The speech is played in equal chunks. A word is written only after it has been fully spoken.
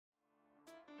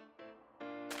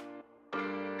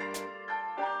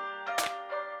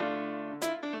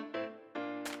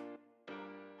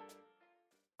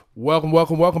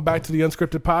Welcome back to the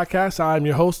Unscripted Podcast. I'm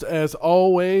your host, as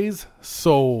always,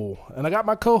 Soul. And I got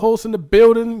my co-hosts in the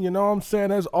building, you know what I'm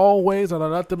saying, as always, and I'll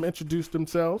let them introduce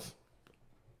themselves.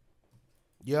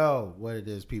 Yo, what it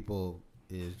is, people,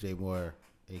 is Jay Moore,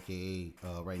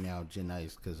 a.k.a. right now, Gen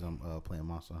Ice, because I'm playing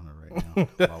Monster Hunter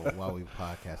right now while we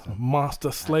podcasting.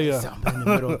 Monster Slayer. I'm in the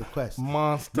middle of the quest.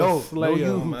 Monster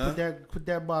Slayer. No, put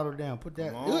that bottle down.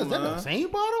 Is that the same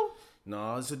bottle?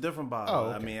 No, it's a different bottle. Oh,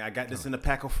 okay. I mean, I got this in a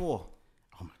pack of 4.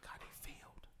 Oh, my God, they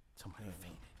failed. Somebody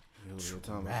fainted. You're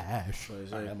talking Trash.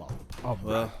 about. I'm Oh,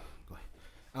 Well,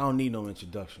 I don't need no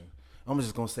introduction. I'm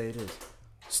just going to say this.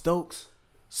 Stokes,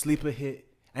 sleeper hit.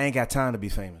 I ain't got time to be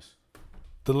famous.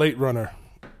 the late runner.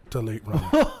 The late runner.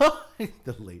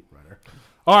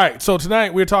 All right, so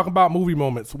tonight we're talking about movie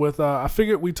moments. I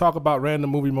figured we'd talk about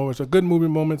random movie moments or good movie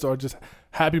moments or just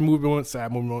happy movie moments,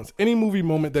 sad movie moments. Any movie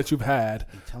moment that you've had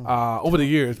over the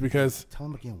years, because Tell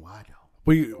them again why,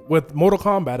 though. with Mortal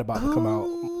Kombat about to come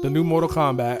out, the new Mortal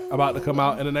Kombat about to come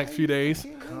out in the next few days,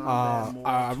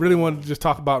 I really wanted to just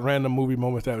talk about random movie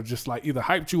moments that were just like either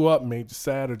hyped you up, made you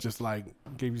sad, or just like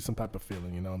gave you some type of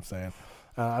feeling, you know what I'm saying?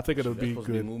 I think it'll be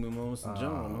good. Movie moments in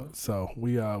general, man. So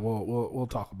we'll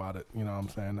talk about it, you know what I'm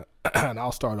saying? And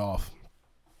I'll start off,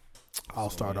 bro.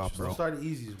 Don't start the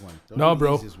easiest one. No,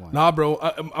 bro.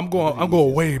 I'm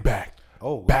going way back.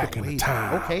 Oh, Back in way the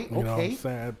time. Okay, You know what I'm okay.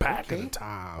 saying? Back in the Okay.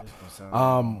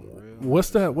 time. Real. What's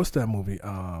that movie?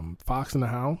 Fox and the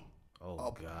Hound?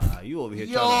 Oh, God. You over here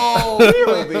Yo, trying to... You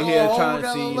over here trying to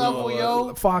whole see, you level, know...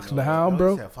 yo. Fox and the Hound, You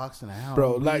bro. said Fox and the Hound.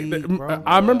 Bro, like Big, bro.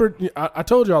 I remember I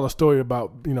told y'all a story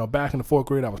about, you know, back in the 4th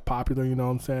grade I was popular, you know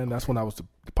what I'm saying? That's when I was the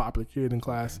popular kid in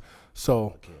class.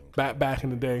 So back in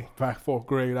the day, back 4th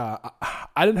grade, I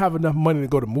didn't have enough money to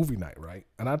go to movie night, right?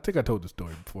 And I think I told this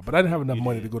story before, but I didn't have enough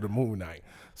money to go to movie night.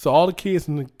 So all the kids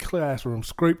in the classroom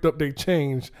scraped up their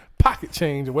change, pocket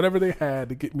change, or whatever they had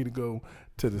to get me to go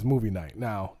to this movie night.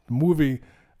 Now, the movie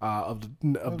of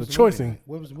the choicing.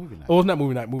 What was the movie night? Oh, it was not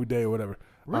movie night, movie day or whatever.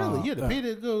 Really? You had to pay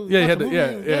to go. Yeah, you watch had a to, movie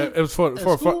yeah. at It was for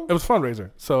school? it was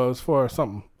fundraiser, so it was for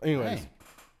something. Anyways, Dang.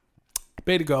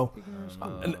 paid to go,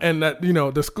 and that, you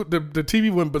know, the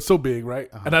TV went but so big, right?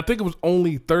 And I think it was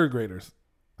only 3rd graders,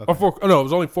 or it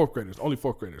was only 4th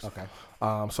graders, Okay.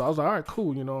 So I was like, all right,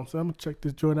 cool, you know what I'm saying? I'm gonna check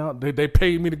this joint out. They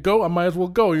paid me to go. I might as well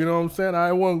go, you know what I'm saying?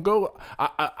 I want to go.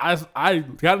 I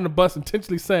got in the bus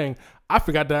intentionally saying I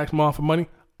forgot to ask mom for money.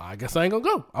 I guess I ain't gonna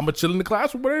go. I'm gonna chill in the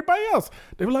classroom with everybody else.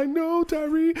 They were like, no,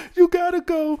 Tyree, you gotta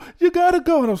go.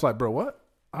 And I was like, bro, what?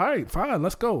 All right, fine,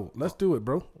 let's go. Let's do it,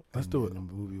 bro. Let's do it. The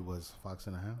movie was Fox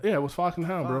and the Hound. Yeah, it was Fox and the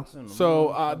Hound, bro. Fox and the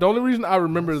So the only reason I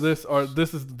remember this, or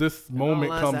this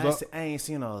moment comes up, I ain't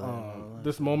seen all that.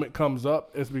 this moment comes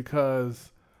up is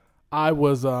because I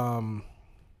was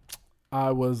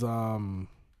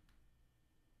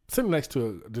sitting next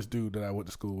to this dude that I went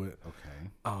to school with.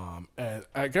 Okay. And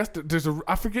I guess there's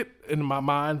I forget in my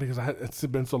mind because it's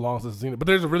been so long since I've seen it, but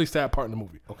there's a really sad part in the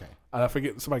movie. Okay. I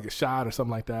forget somebody gets shot or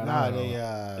something like that. Nah, I don't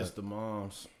know. they It's the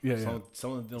moms. Yeah.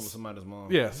 Some of them with somebody's mom.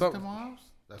 Yeah, the moms.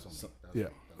 That's what. yeah.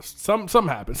 Something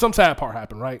happened. Some sad part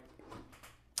happened, right?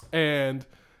 And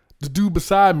the dude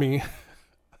beside me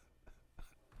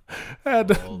had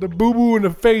the boo boo in the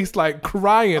face, like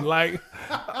crying, like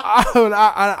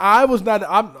I was not.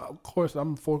 Of course,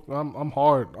 I'm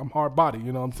hard body.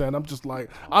 You know what I'm saying? I'm just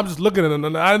looking at him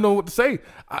and I don't know what to say.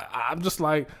 I'm just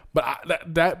like, but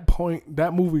that point,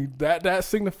 that movie, that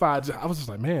signified. I was just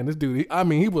like, man, this dude.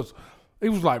 He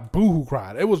was like boohoo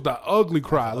cried. It was the ugly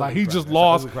cry. Like he just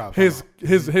lost his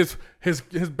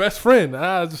best friend. And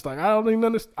I was just like, I don't even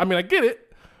understand. I mean, I get it.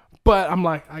 But I'm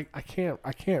like, I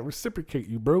can't reciprocate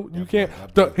you, bro. You can't.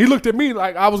 He looked at me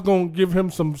like I was gonna give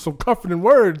him some comforting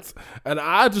words, and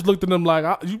I just looked at him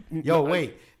like,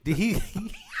 wait, did he?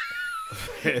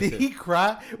 Did he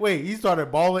cry? Wait, he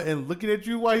started bawling and looking at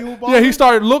you while he was bawling. Yeah,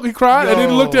 he cried, and then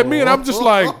he looked at me, and I'm just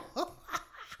like,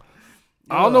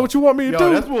 I don't know what you want me to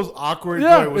do. That's the most awkward.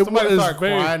 Yeah, when somebody starts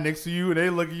very, crying next to you, and they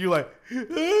look at you like, nah.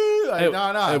 I don't know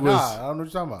what you're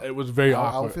talking about. It was very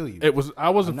awkward. I don't feel you. It was. I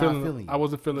wasn't I'm not feeling. feeling you. I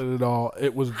wasn't feeling it at all.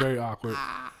 It was very awkward.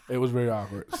 It was very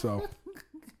awkward. So,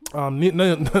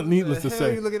 needless to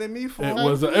say, you looking at me for? it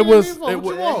was. What It was. you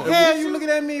want? Hell, you looking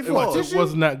at me for? It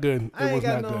was not good. I It was ain't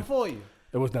got not nothing good. for you.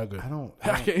 It was not good. I don't.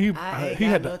 He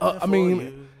had to. I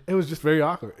mean, it was just very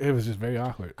awkward. It was just very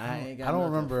awkward. I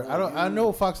don't remember. I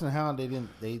know Fox and the Hound.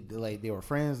 They were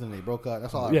friends and they broke up.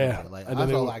 That's all I Yeah. remember. Like And then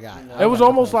that's they all were- I got. It was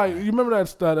almost like you remember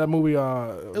that movie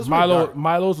was Milo dark.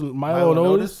 Milo and Milo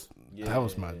Otis. Yeah, That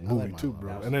was my movie like too, Milo. bro.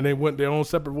 That was- And then they went their own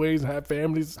separate ways and had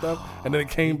families and stuff. And then it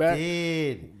came back.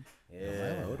 Did. Yeah,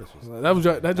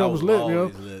 That job was lit, yo.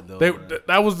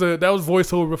 That was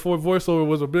voiceover before voiceover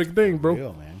was a big thing, bro.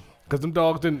 Real, man. Because them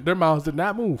dogs their mouths did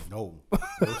not move. No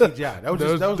CGI. That was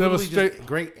literally straight, just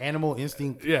great animal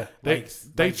instinct. Yeah, they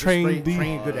like trained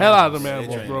the good hell out of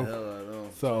animals. them animals, bro.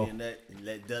 So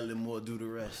let Dudley Moore do the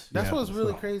rest. That's what's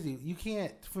really crazy. You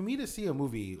can't, for me to see a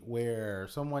movie where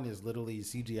someone is literally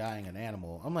CGIing an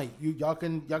animal. I'm like, y'all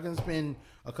can spend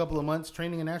a couple of months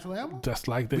training a natural animal. Just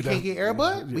like we can't get Air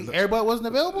Bud. Air Bud wasn't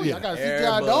available. Y'all got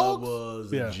CGI dogs.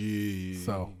 Was yeah. a G.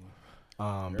 So,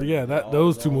 but yeah,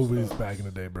 those two movies back in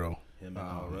the day, bro. Him and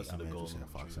all the rest of the Golden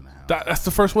Fox in the house. That's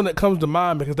the first one that comes to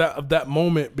mind because of that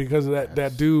moment because of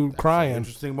that dude crying.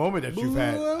 Interesting moment that you've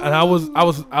had. And I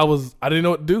didn't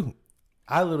know what to do.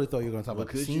 I literally thought you were going to talk about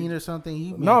the scene or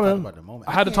something. No, man. About the moment.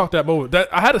 I had to talk that moment.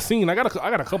 I had a scene. I got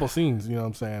a couple scenes. You know what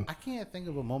I'm saying? I can't think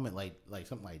of a moment like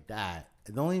something like that.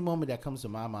 The only moment that comes to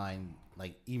my mind,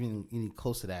 like even any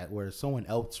close to that, where someone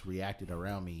else reacted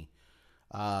around me,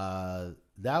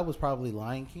 that was probably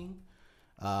Lion King.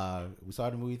 We saw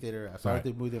it in the movie theater. I saw it at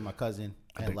the movie theater with my cousin,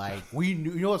 and like we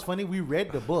knew. You know what's funny? We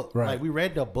read the book. Right. Like we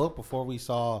read the book before we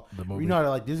saw the movie. You know how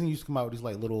like Disney used to come out with these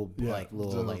like little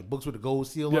books with a gold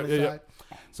seal on the side.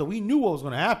 So we knew what was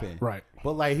going to happen. Right.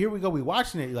 But like here we go. We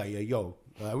watching it. Like yo,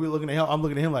 we looking at him. I'm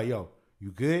looking at him like yo. You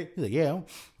good? He's like, yeah,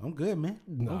 I'm good, man.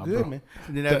 I'm good, man.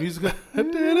 And then that music, right?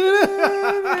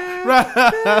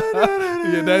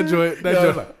 Yeah, that joint. Like,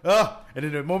 and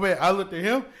then the moment I looked at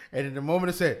him, and then the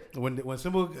moment it said when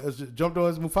Simba jumped on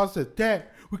his Mufasa said, "Dad,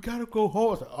 we gotta go home." I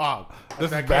was like, "Oh,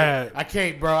 this is bad. I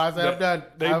can't, bro." I said, "I'm done.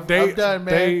 I'm done,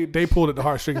 man." They pulled at the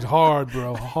heartstrings hard,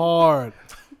 bro. Hard.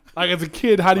 Like as a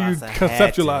kid, how do you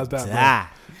conceptualize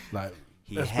that, bro? Like.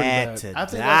 He had to die. I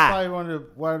think that's probably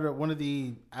one of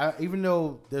the even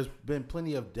though there's been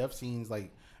plenty of death scenes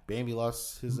like Bambi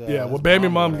lost his Bambi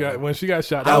mom got when she got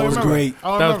shot. That was great.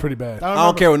 That was pretty bad. I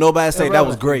don't care what nobody say. That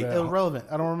was great. Irrelevant.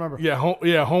 I don't remember. Yeah,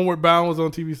 Homeward Bound was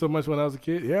on TV so much when I was a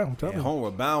kid. Yeah, I'm telling you.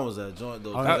 Homeward Bound was a joint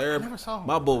though. I never saw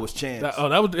my boy was Chance.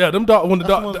 That was them dog when the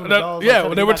dog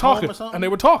when they were talking and they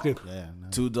were talking. Yeah, no.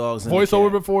 Two dogs. Voiceover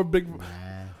before big.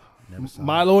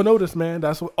 Milo and Otis, man.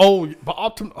 That's what.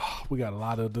 But we got a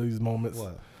lot of these moments.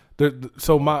 What?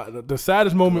 The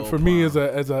saddest moment for me as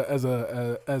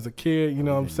a kid, you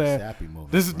know what I'm saying? Sappy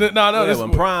moment, this is this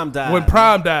when Prime died. When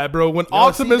Prime died, bro. When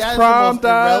Optimus Prime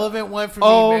died. Irrelevant one for me,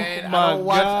 man.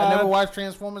 I never watched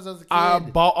Transformers as a kid. I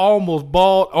almost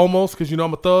bald, because you know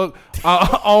I'm a thug.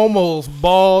 I almost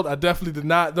bald. I definitely did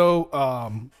not though.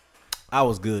 I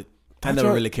was good. I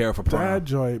never really cared for Prime. That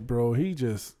joint, bro. He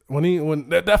just when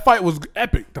that fight was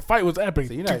epic. The fight was epic.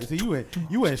 So you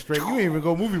went straight. You didn't even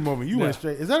go movie moment. You went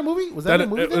straight. Is that a movie? Was that a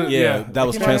movie theater? Yeah, that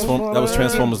was Transformers. That was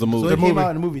Transformers the movie. So it came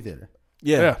out in the movie theater.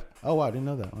 Yeah. Oh wow, I didn't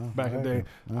know that. Wow. Back in the day,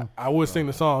 I would sing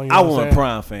the song. You know I what wasn't a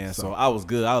Prime fan, so I was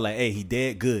good. I was like, "Hey, he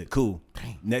dead, good, cool."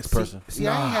 Next person.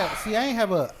 I ain't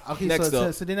have a okay. Next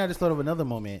up. So then I just thought of another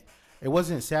moment. It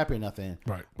wasn't sappy or nothing,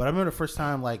 right? But I remember the first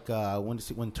time, like when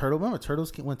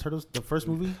Turtles the first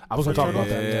movie. I was gonna talk about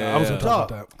that. Yeah, I was gonna talk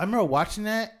about that. I remember watching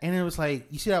that, and it was like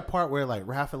you see that part where like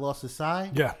Raph had lost his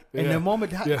side. Yeah, and the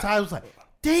moment Ty was like,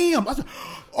 "Damn!" I was like,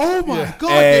 "Oh my god!"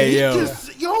 Hey,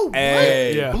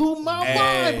 blew my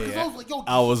mind because I was like, "Yo,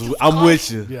 I'm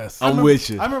with you. Yes, I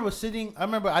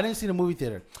remember I didn't see the movie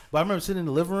theater, but I remember sitting in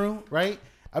the living room. Right,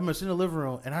 I remember sitting in the living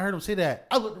room, and I heard him say that.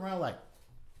 I looked around like.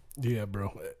 Yeah,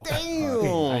 bro. Damn.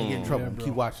 I ain't get in trouble.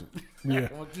 Keep watching. Yeah.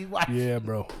 Keep watching. Yeah,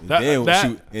 bro. And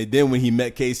then when he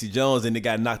met Casey Jones and they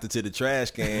got knocked into the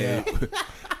trash can,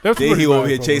 then he over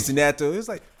here chasing after. It was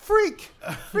like, freak.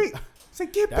 It's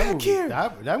like, get back here.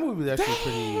 That movie was actually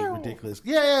pretty ridiculous.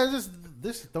 Yeah,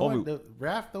 this throwing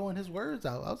Raph throwing his words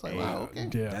out. I was like, wow, okay.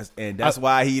 Yeah. That's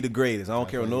why he the greatest. I don't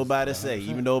care what nobody say.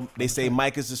 Even though they say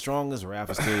Mike is the strongest, Raph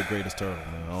is still the greatest turtle,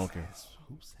 man. I don't care.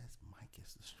 Who says Mike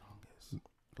is the strongest?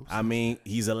 I mean,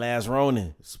 he's the last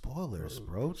Ronin. Spoilers,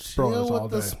 bro. Spoilers Chill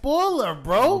with the spoiler,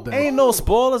 bro. Ain't no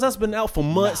spoilers. That's been out for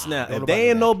months now. If they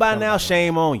ain't know by now,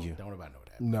 shame on you. Don't nobody know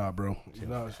that. Nah, bro.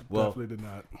 No, definitely did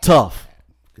not. Tough.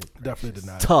 Definitely did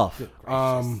not. Tough.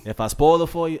 If I spoil it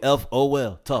for you,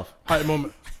 tough.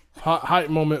 Hype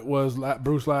moment was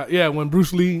Bruce Lee. Yeah, when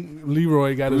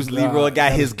Leroy got his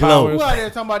glow. Who out there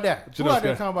talking about that?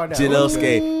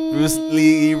 Jinosuke. Bruce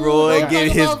Leroy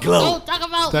get his glow. Don't talk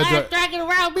about Last Dragon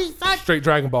around me, son. Straight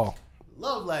Dragon Ball.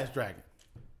 Love Last Dragon.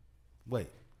 Wait.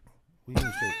 We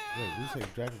say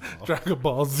Dragon Ball. Dragon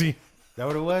Ball Z. That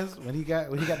what it was when he got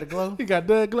the glow? He got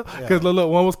the glow. Because look,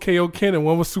 one was KO Ken and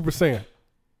one was Super Saiyan.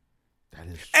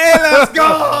 Hey, let's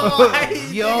go! Yo,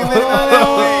 you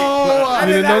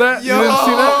didn't know that? You didn't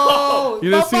see that? You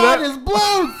didn't see that? My mind is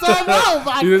blown, son. Oh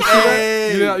my You didn't see God.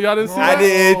 that? Y'all didn't see I that?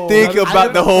 didn't think I about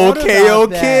didn't the whole thought KO about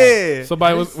that.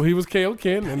 Kid. He was KO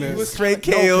Kid, and He then was straight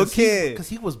KO Kid. Because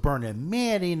he was burning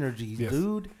mad energy, Yes.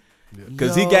 dude.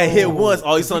 Because he got hit once,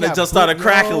 all he saw that just started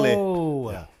crackling.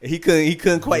 Yo. He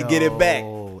couldn't quite get it back.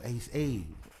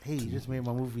 Hey, you just made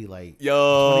my movie like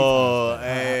Yo, 20 times,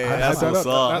 hey, I that's set what's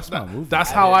up. up. That's my movie.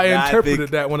 That's how I did not interpreted think-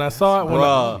 that when I saw it.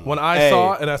 Bruh. When I Hey.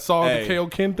 saw it and I saw Hey. the KO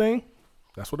Kin thing,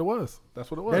 that's what it was.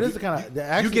 That's what it was. That is the kind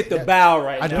of You get the bow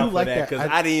right I now do for like that that. because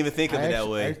I didn't even think of it that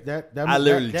actually- way. that I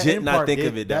literally that did end not part think did-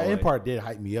 of it that end way. part did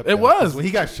hype me up. It though, was. 'cause when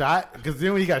he got shot. Because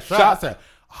then when he got shot, Shot. I said,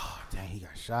 "Oh, dang, he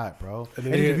got shot, bro." And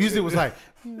And, then the he- music was like,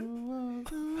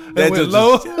 That went just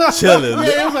low. chilling.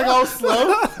 yeah, it was like all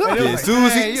slow. And it was As like, soon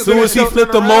as "Dang, he, you soon as he could've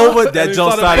flipped jumped him around." over, And that he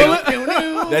jump saw the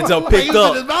started. That jump picked He was in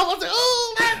up. his mouth. I was like,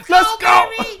 "Oh, let's Let's go."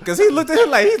 baby." Because he looked at him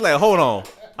like, he's like, hold on.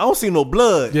 I don't see no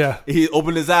blood. Yeah. He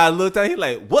opened his eyes, looked at him, he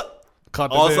like, what? Caught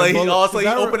the Also, damn he bullet.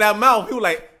 opened that mouth. He was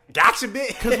like, gotcha, bitch.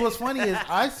 Because what's funny is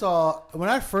when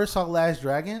I first saw Last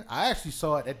Dragon, I actually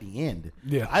saw it at the end.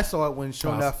 Yeah. I saw it when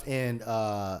Shonuff and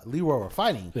Leroy were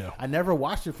fighting. Yeah. I never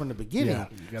watched it from the beginning. Yeah,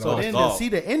 you gotta So watch then it. to see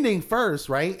the ending first,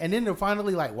 right? And then to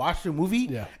finally like watch the movie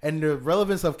Yeah. and the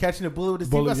relevance of catching a bullet with his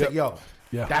teeth, Bullet, I said, yep. yo,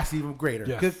 Yeah. that's even greater.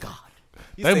 Yes. Good God.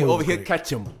 He That say movie over was here great.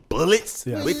 catching bullets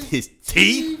Yeah. with his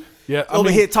teeth. Yeah, I Over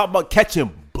mean- here talking about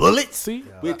catching bullets See?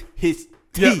 with his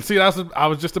Yeah, teeth. see, I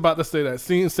was just about to say that.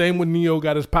 Same when Neo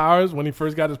got his powers, when he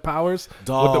first got his powers,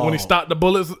 Dog. when he stopped the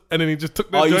bullets and then he just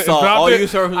took that All you joint saw, and dropped all it. you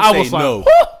heard him I say was like, no.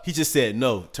 "Whew!" He just said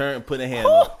no. Turn, put a hand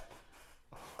up.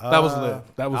 That was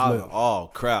lit. That was lit. Oh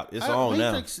crap! It's on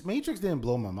now. Matrix didn't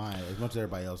blow my mind as much as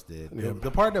everybody else did. Yeah.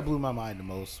 The part that blew my mind the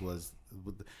most was,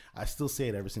 I still say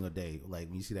it every single day. Like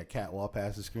when you see that cat walk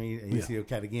past the screen and you Yeah. see the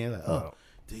cat again, like, oh,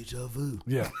 deja vu.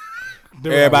 Yeah.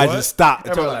 Everybody just stopped.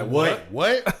 And Everybody like, like,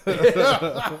 what?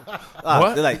 What?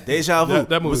 What? They're like deja vu.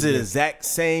 That movie was it was the good. exact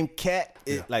same cat?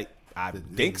 Like I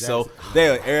think exact so. same-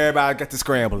 There, everybody got to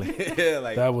scrambling.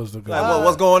 like, That was the good like, one.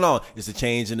 what's going on? It's a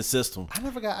change in the system. I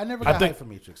never got I hyped think for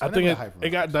Matrix. I never think got hyped for it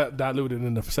got Matrix. diluted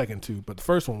in the second two, but the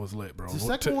first one was lit, bro. The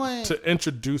second one- to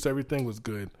introduce everything was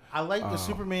good. I liked the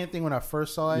Superman thing when I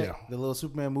first saw it. Yeah. The little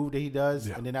Superman move that he does,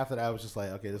 Yeah. and then after that, I was just like,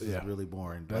 okay, this Yeah. is really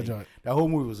boring. That Like, joint. that whole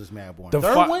movie was just mad boring. The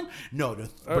third fi- one, no,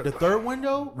 but the third one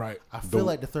though, Right. I feel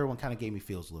like the third one kind of gave me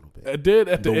feels a little bit. It did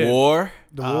at the, The end. war.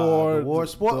 The war. The war.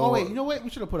 Oh wait, the- you know what? We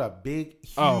should have put up big,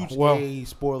 huge Oh, well,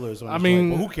 spoilers on. I this mean,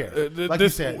 joint, but who cares? th- Like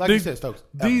this- you said, these- Stokes.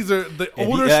 These are the If older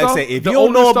you, like I stuff. say, if the you don't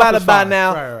older know stuff about is it by fine.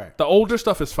 now, right. The older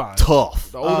stuff is fine.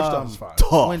 tough. The older stuff is fine.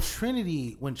 Tough.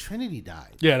 When Trinity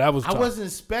died, Yeah, that was. I tough. wasn't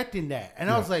expecting that, and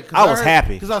I was like, I was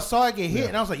happy. because I saw it get hit,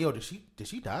 and I was like, "Yo, did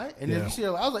she die?" And then Yeah. you see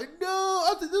her, I was like, "No!"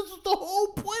 I said, "This was the whole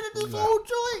point of this whole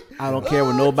joint." I don't care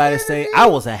what Oh, nobody say. Trinity. I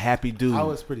was a happy dude. I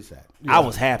was pretty sad. I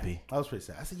was happy. I was pretty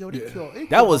sad. I said, "Yo, they killed."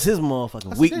 That was his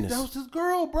motherfucking weakness. That was his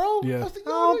girl, bro. Yeah. I was like, I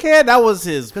 "Yo, don't they-" care. That was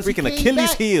his 'Cause he freaking came Achilles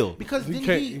back- heel. Because He then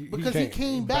can't- he he can't-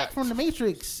 came back back. from the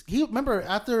Matrix. He remember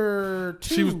after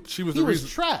two, She was he the was reason-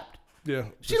 trapped. Yeah,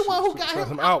 She the one who got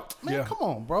him out. Man, Yeah, come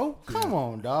on, bro. Come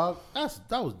on, dog.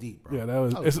 That was deep, bro. yeah, that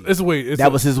was. deep. It's wait. It's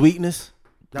That was his weakness.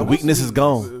 That The was weakness his is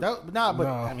gone. That, nah, but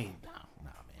Nah. I mean, nah,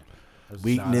 man. That's-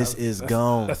 Weakness is that's,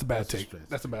 gone. That's a bad That's a take. stretch.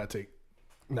 That's a bad take.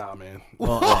 Nah, man.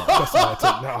 Uh-uh. That's a bad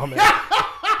take. Nah, man.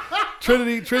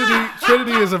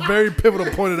 Trinity is a very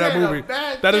pivotal point of that saying a movie.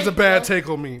 bad That is a take, bad bro. take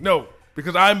on me. No,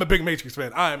 because I'm a big Matrix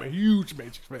fan. I am a huge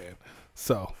Matrix fan.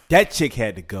 So That chick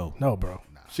had to go. no, bro.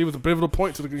 She was a pivotal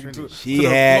point to the. She to the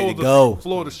had flow to of the- go.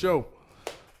 Flow of the show.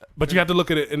 But you have to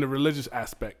look at it in the religious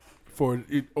aspect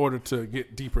in order to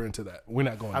get deeper into that. We're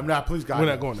not going. I'm there. not. Please God, We're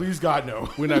no. not going there. Please God, no.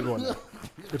 We're not going there.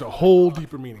 There's a whole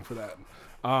deeper meaning for that.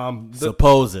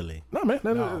 Supposedly. No, man.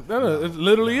 It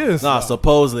literally is. No,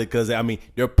 supposedly, because I mean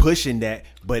they're pushing that,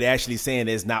 but actually saying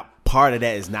it's not part of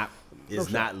that. Is not. It's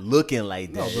not looking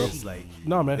like that. It's like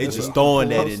No, man. they It's just a- throwing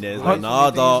that in there. It's like, nah,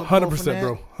 dog. 100%,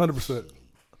 bro. 100%.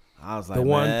 I was like, The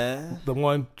one, man. the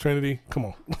one, Trinity. Come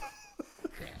on.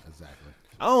 Exactly.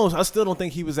 I still don't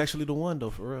think he was actually the one though,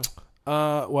 for real.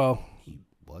 Well, He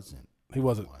wasn't. he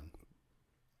wasn't. One.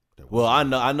 There Well,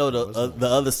 wasn't. I know the wasn't the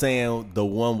other saying the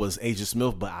one was Agent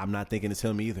Smith, but I'm not thinking it's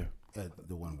him either.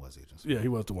 The one was Agent Smith. Yeah, he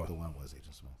was the The one. one was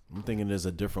Agent Smith. I'm thinking there's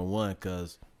a different one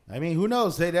because I mean, who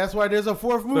knows? Hey, that's why there's a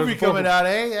fourth movie a fourth coming one. out,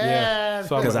 eh? Yeah.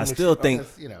 So I'm I gonna still think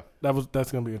That's, you know.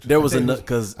 That's gonna be interesting. there was think it another was-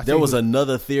 because I there think was it was-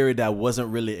 another theory that wasn't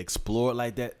really explored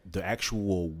like that. The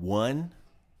actual one,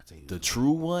 I tell you, the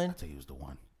true one, I tell you, who's the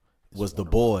one. was the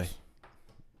boy,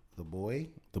 The boy.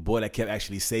 the boy that kept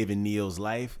actually saving Neo's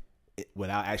life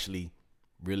without actually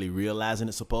really realizing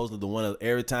it. Supposedly, the one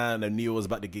every time that Neo was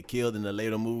about to get killed in the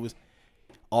later movies,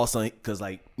 also because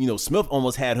like Smith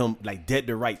almost had him like dead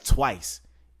to right twice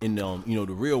in the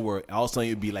real world. Also,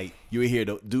 it'd be like you would hear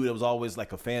the dude that was always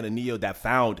like a fan of Neo that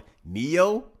found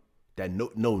Neo that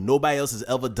nobody else has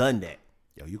ever done that.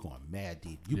 Yo, you going mad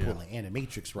deep. You pulling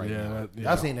Animatrix right now. Yeah.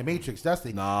 That's the Animatrix. That's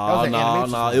the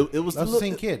No. It was that's the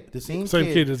same kid. The same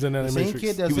kid is in The same Animatrix.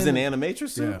 kid that's He was in the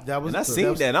Animatrix too. Yeah. That was And I the- seen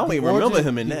was that. I don't the even remember origin-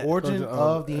 him in that. The origin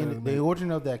of the Animatrix.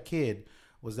 origin of that kid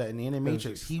was that in the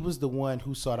Animatrix, he was the one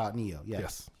who sought out Neo.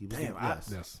 Yes. He was Damn,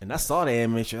 Yes. And I saw the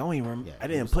animation. I don't even remember. Yeah, I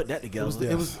didn't put that together.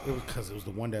 It was because it was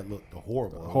the one that looked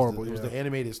horrible. Horrible, It was yeah. the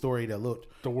animated story that looked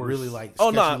The worst. really like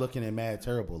Oh, sketchy no. looking and mad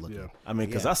terrible looking. Yeah. I mean,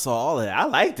 because I saw all of that. I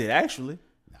liked it actually.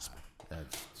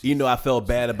 That's- I felt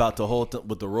bad about the whole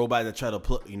with the robot that tried to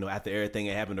plug. After everything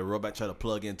that happened, the robot tried to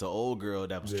plug into old girl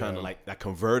that was trying to that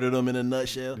converted him in a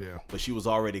nutshell. Yeah. But she was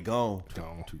already gone.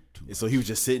 Gone. And so he was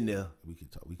just sitting there. We can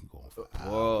talk. We can go on for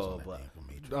hours Whoa, on that but-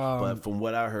 damn Animatrix. But from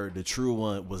what I heard, the true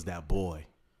one was that boy.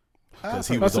 Because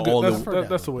he That's was a the good. only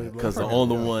That's the way. because the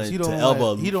only one He to don't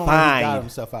ever he don't got find.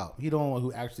 himself out. He don't one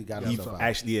who actually got He himself out.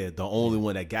 actually, the only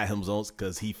one that got him on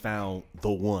because he found the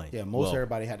one. Yeah, most Well,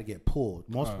 everybody had to get pulled.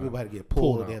 Most people had to get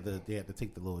pulled pulled. out. They had to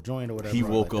take the little joint or whatever. he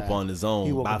like woke up that. on his He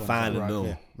own woke by up on his finding own, them.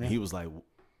 right, yeah. He was like,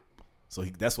 so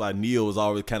that's why Neo was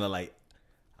always kind of like,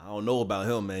 I don't know about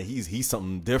him, man. He's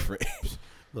something different.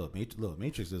 Look,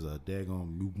 Matrix is a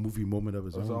daggone movie moment of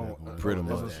its own. own. daggone. Pretty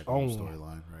That's much. a daggone Own.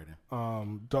 storyline right there.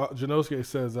 Janosuke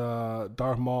says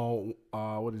Darth Maul.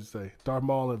 What did you say? Darth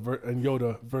Maul and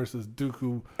Yoda versus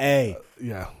Dooku. Hey,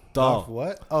 Yeah. Darth dog.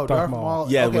 what? Oh, Darth Darth Maul.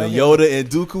 Maul. Yeah, Okay, when okay. Yoda and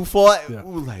Dooku fought, Yeah.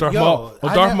 we was like, Darth Yo, Maul.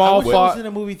 I Darth Maul was fought. in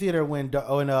the movie theater when When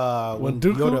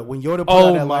Yoda pulled Oh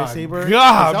out that my lightsaber.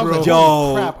 God, I was bro. like, Yo.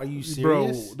 holy crap, are you Bro,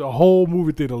 serious? the whole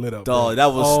movie theater lit up. dog,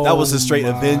 bro. that was a straight my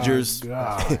Avengers.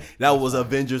 God. That was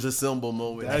Avengers Assemble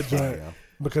moment. That joint,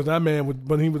 because that man,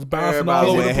 when he was bouncing Everybody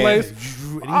all over the went place,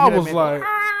 And you I hear that was man like,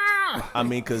 go, I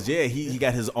mean, because he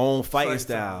got his own fighting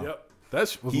style. Yep, that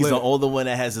shit was He's lit. the only one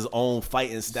that has his own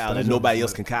fighting style that joint nobody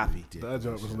was else can copy. That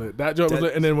joint was lit. That joint was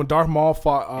lit. And then when Darth Maul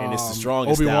fought, And it's the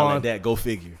strongest style like that. Go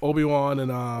figure. Obi-Wan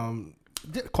and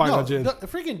Qui-Gon no, Jinn. the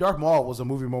freaking Darth Maul was a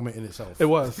movie moment in itself. It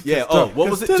was. Yeah. Just Oh, the- what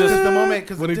was it? Just Just the moment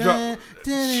because When he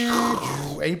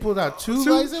and he pulled out two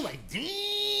lightsabers like, damn.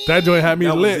 That joint had me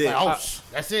That was lit. it. Like, oh,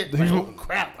 that's it. Like, oh,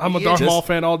 crap. I'm a Yeah. Darth Just- Maul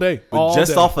fan all day. but All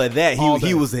just day. off of that, All he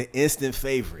day. was an instant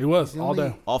favorite. He was The all only-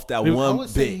 day. Off that He- I one would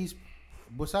say bit. he's,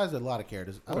 besides a lot of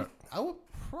characters, I would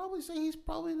probably say he's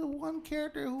probably the one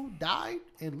character who died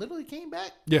and literally came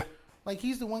back. Yeah, Like,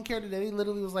 he's the one character that he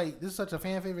literally was like, this is such a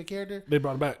fan favorite character. they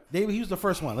brought it back. He was the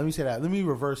first one. Let me say that. Let me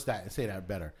reverse that and say that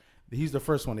better. He's the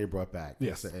first one they brought back.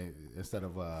 Yes. Instead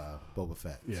of Boba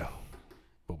Fett. Yeah,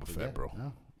 Boba Fett, bro.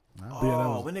 No.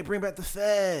 Oh, when they bring back the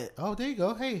Fed. Oh, there you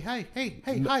go. Hey,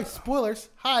 hi. Spoilers.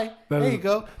 Hi. That There is- you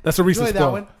go. That's a recent Enjoy that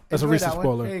spoiler. one. That's a Enjoy recent that one.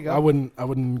 spoiler. There you go. I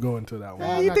wouldn't go into that one.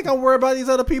 Hey, you think I'm worried about these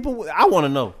other people? I want to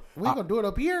know. We ain't gonna do it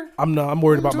up here. I'm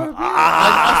worried about Do it my. up here.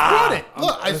 I spoiled it.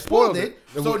 Look, I spoiled it.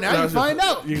 So now you just- find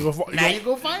out. You go, Now you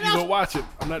go find You go out. watch it.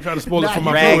 I'm not trying to spoil it Now for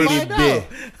my you viewers. find Raggedy out.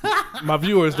 bit. My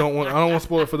viewers don't want. I don't want to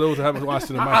spoil it for those that haven't watched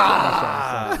it in my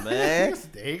Ah, man.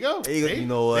 There you go. There you go. You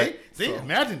know what? See,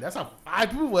 imagine that's how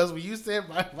 5 people was when you said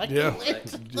my Yeah,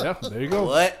 yeah. There you go.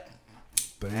 What?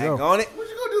 There you Back go. on it. What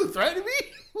you gonna do? Threaten me?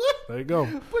 What? There you go.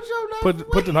 Put your knife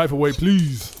Put the knife away,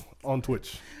 please, on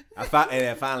Twitch. I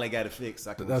finally got it fixed.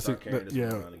 I can That's start it. carrying this Yeah.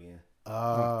 one around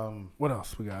again. What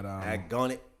else we got? Back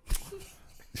on it.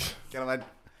 Get on my.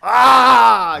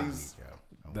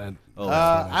 That Oh,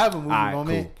 I have a movie Alright,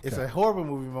 moment. cool. It's a horrible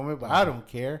movie moment, but I don't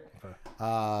care.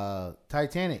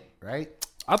 Titanic, right?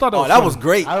 I thought oh, that was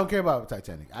great. I don't care about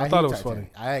Titanic. I thought hate it was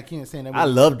Titanic. I can't stand that. I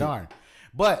movie loved so it. darn.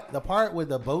 But the part where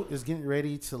the boat is getting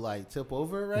ready to like tip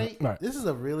over, right? Right. This is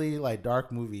a really like dark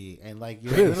movie, and like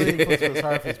you're literally supposed to feel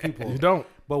sorry for these people. You don't.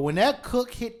 But when that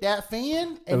cook hit that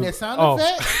fan and that sound oh.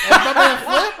 effect, and my man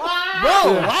flip,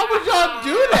 bro, why would y'all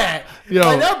do that? Yo.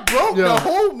 Like, that broke Yo. the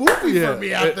whole movie Yeah. for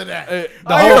me after that. The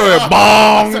I whole was like,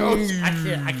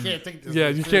 bong. I can't take this. Yeah,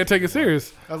 you can't take it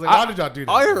serious. I was like, why did y'all do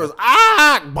that? all you heard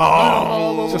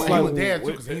was Just Just like, like- he was dead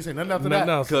too because he said nothing after that. Nothing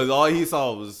else. Because all he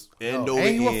saw was end over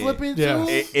And you were end. flipping Yeah.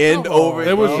 too. End Come over on.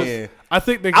 It was again. just. I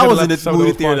think they. I could've was in left the some of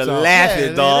movie those theater parts out.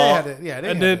 laughing, dog. They had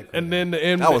And it. then the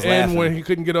end, I was the end laughing. when he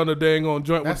couldn't get on the dang on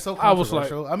joint. That's so I was like,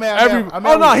 controversial. I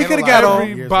mean, he coulda got on.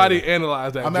 everybody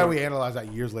analyzed that. I'm mad joint. we analyzed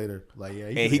that years later. Like, yeah,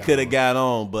 And he could have got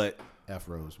on, but F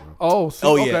Rose, bro. Oh, see,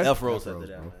 oh yeah, okay. F Rose F-Rose,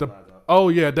 after that. The, oh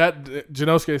yeah, that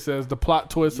Janosuke says the plot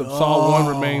twist of Saw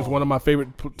 1 remains one of my favorite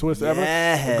twists ever.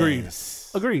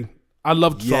 Yes. Agreed. I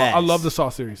love the Saw. I Yes. love the Saw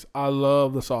series. I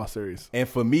love the Saw series. And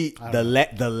for me, the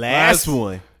last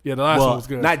one. Yeah, the last one was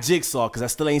good. Not Jigsaw, because I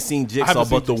still ain't seen Jigsaw, haven't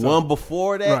but seen the Jigsaw. one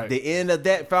before that, Right. the end of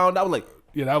that, found out, I was like,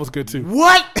 Yeah, that was good too.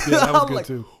 what? Yeah, that was I'm good like,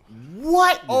 too.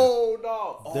 What? Oh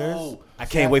no! There's- I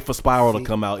can't wait for Spiral to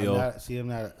come out, I'm yo.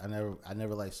 not, I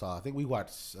never like Saw. I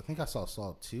think I saw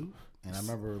Saw 2, and I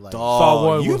remember like Saw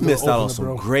one You was the missed out on opener, some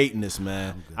bro. greatness,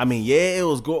 man. I mean, yeah, it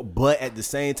was good, but at the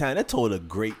same time, that told a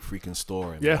great freaking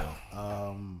story. Yeah.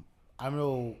 man. I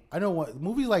know what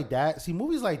movies like that. See,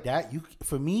 movies like that,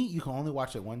 for me, you can only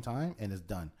watch it one time and it's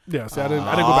done. Yeah, see, I didn't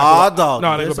go back. Nah, to dog. No,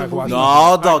 I didn't There's go back a and watch movie- it. No,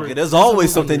 I dog. agree. There's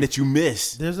always something that you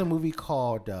miss. There's a movie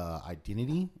called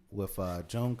Identity with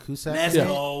Joan Cusack. Let's Yeah.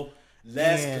 go.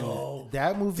 Let's And go.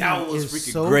 that movie That was is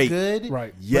freaking so great. good.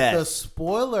 Right. Yes.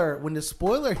 But when the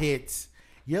spoiler hits,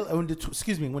 when the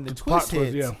plot twist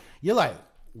twist, hits, yeah. you're like,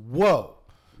 whoa,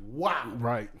 wow,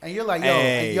 Right. and you're like,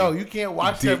 Hey. you can't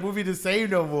watch that movie the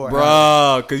same no more,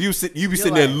 Bruh, because you be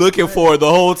sitting there like, looking what? for it the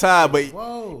whole time, but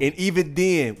Whoa. and even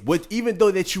then, even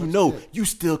though that you know, you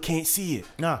still can't see it.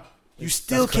 Nah, You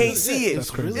still can't see it.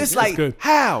 That's crazy. It's That's like good.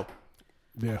 how?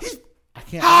 Yeah. I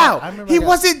can't. How? I remember He I got-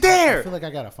 wasn't there. I feel like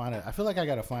I gotta find it. I feel like I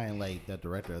gotta find like the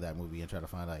director of that movie and try to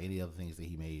find out any other things that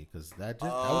he made because that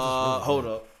was just really Hold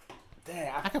good. up.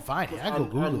 Damn, I can find it. I can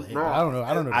Google it. But I don't know.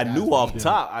 I don't know. I the knew guy's off name.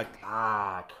 top.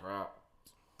 Crap.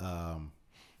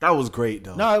 That was great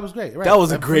though. No, it was great. Right. That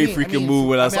was a And for great me, freaking move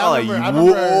when I saw it. remember- I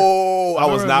remember- Whoa! I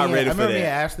was remember not me- ready I for remember me and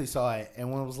that. Ashley saw it,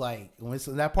 and when it was like when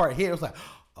that part hit, it was like,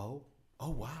 oh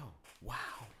wow,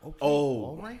 okay,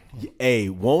 all right. Hey,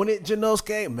 won't it,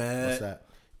 Janosuke? Man. What's that?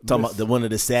 Talking about one of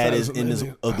the saddest Saddest endings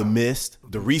ending. of the Mist,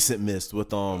 the recent Mist with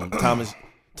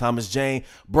Thomas Jane,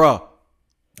 bruh.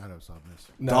 I never saw this.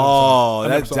 No, Oh, I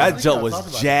never that saw that it. I think jump y'all was talked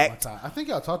about it jacked. one time. I think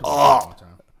y'all talked about it one time.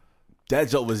 That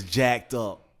jump was jacked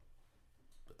up.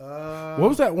 What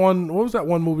was that one? What was that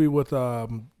one movie with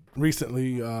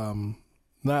recently? Was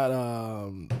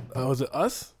it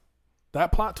Us?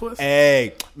 That plot twist?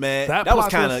 Hey, man, That that was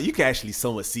plot kind of twist- you can actually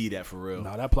somewhat see that for real.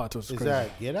 No, that plot twist is Is crazy.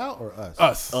 that Get Out or Us?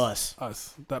 Us.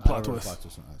 Us. That I plot don't know the twist. plot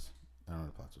twist on Us. I don't know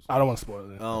the plot twist. I don't want to spoil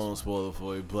it. I don't want to spoil it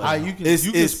for you, but You can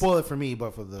it's spoil it for me,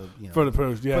 but for the For the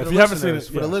pros, yeah. for If the you haven't seen listeners-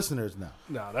 it, for the yeah. listeners, no.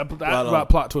 No, that Well,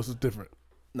 plot twist is different.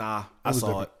 nah, I saw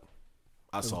different. it.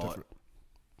 I saw it. different.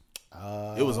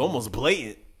 It was almost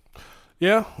blatant.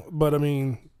 Yeah, but I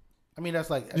mean, I mean, that's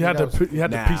like you had to piece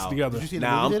Now- together. Did you see the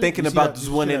Now movie I'm did it? thinking You see about that- this did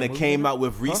you one see that that movie came did it? out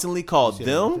with recently called You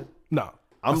see that movie Them. did No,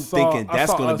 I'm I thinking saw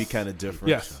that's going to Us. be kind of different.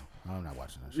 Yes. I'm not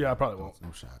watching that. Yeah, I probably won't.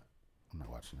 No shot. I'm not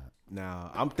watching that.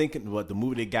 Now I'm thinking what the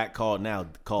movie they got called now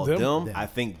called Them? Them. I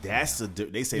think that's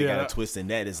they say they Yeah. got a twist in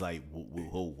that. It's like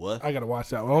what? I gotta watch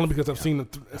that one only because I've seen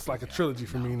it. It's like a trilogy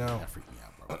for me now. That freaked me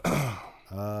out,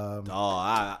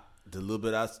 bro. The little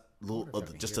bit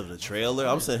just of the trailer.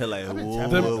 I'm sitting here like, tapping whoa, it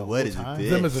the what whole is time.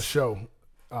 this? Them is a show.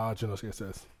 Janosuke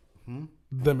says.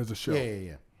 Them is a show.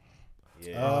 Yeah.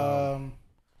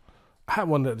 I had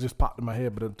one that just popped in my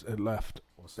head, but it left.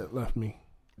 It left me.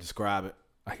 Describe it.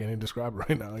 I can't even describe it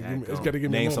right now. It's Go. got to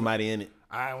give me a Name moment. somebody in it.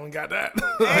 I only got that.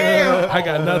 I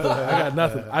got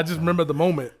nothing. I just remember the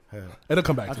moment. It'll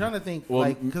come back. I'm to trying me. to think, Well,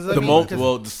 like, because the moment.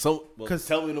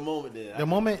 Tell me the moment.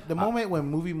 Then the moment when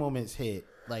movie moments hit,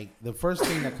 like the first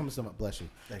thing that comes to my bless you.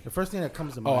 The first thing that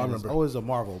comes to I mind is remember. always a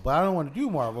Marvel, but I don't want to do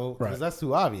Marvel because Right. that's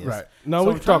too obvious. Right. No, So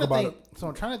we I'm can trying talk to about think- So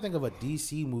I'm trying to think of a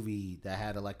DC movie that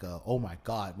had a oh my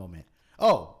god moment.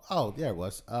 Oh, there it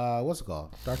was. What's it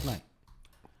called? Dark Knight.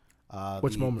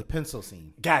 Which moment? The pencil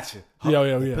scene. gotcha.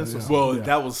 Yeah. pencil yeah. Well, Yeah.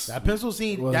 that was That pencil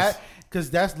scene, Was- because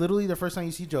that's literally the first time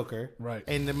you see Joker, Right.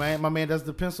 And my man does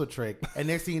the pencil trick, and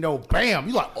next thing you know, bam!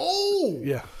 You like, oh,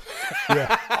 Yeah.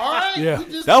 Yeah. all right, Yeah. we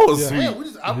just, That was damn, sweet. we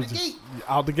just out the gate.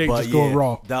 Out the gate, but just going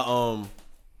raw.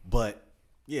 But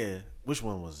yeah, which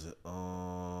one was it?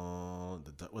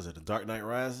 Was it the Dark Knight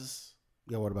Rises?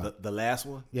 Yeah, what about The last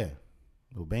one? yeah,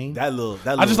 little Bane? That little.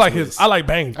 I just like his. twist. I like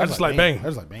Bane. I just like Bane. I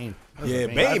just like Bane. I just Yeah,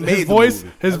 like Bane made His the voice.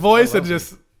 movie. His voice, and love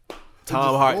just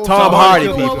Tom Hardy. Oh, Tom Hardy,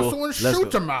 people. Someone Let's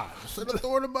shoot go. him out. Instead of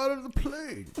throwing him out of the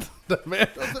plane. man.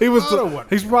 He was. matter with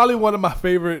He's probably one of my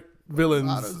favorite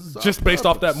villains, just based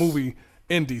off that movie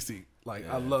in DC. Like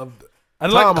I loved. I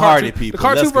like Tom the Hardy, cartoon. people. The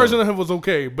cartoon Let's go. version of him was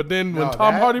okay, but then when No,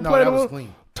 Tom that- Hardy no, played that was him,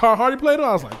 clean. Tom Hardy played him,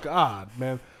 I was like, God,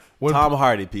 man. When Tom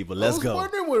Hardy, people. Let's go.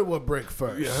 wondering what would break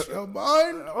first. Your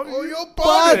mind or your body.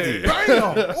 body?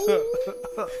 Bam! Ooh.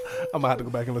 I'm gonna have to go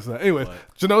back and listen to that. Anyway,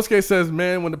 Janosuke says,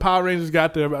 man, when the Power Rangers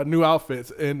got their new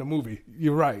outfits in the movie,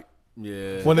 you're right.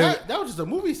 Yeah. When they, That was just a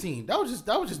movie scene. That was just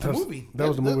the movie. that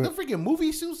was the movie. The freaking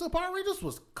movie suits of Power Rangers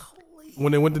was clean.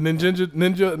 when they went to Ninja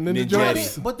Ninja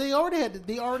Jones, But they already had.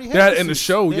 They already had. They had the it in the suits.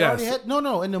 show, They yes. already had,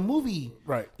 no, in the movie.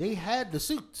 Right. They had the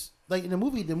suits. like in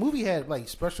the movie had like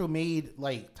special made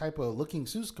like type of looking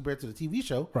suits compared to the TV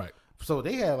show. Right. So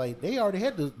they had like they already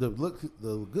had the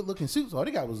good looking suits. All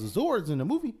they got was the Zords in the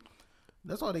movie.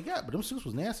 That's all they got. But them suits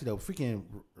was nasty though. Freaking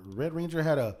Red Ranger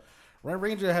had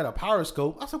a power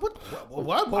scope. I said, what?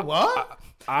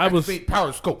 I was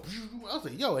power scope. I was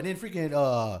like, yo, and then freaking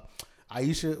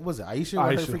Aisha, was it Aisha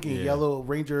with her freaking Yellow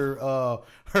Ranger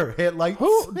her headlights?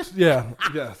 who? Yeah.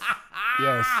 Yes.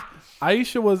 Yes.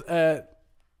 Aisha was at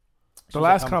the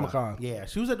last Comic-Con. Yeah,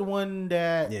 she was at the one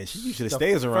that Yeah, she usually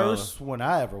stays around. First one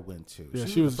I ever went to. Yeah, the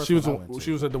she was first at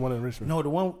the one in Richmond. No, the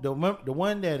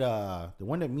one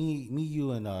that me,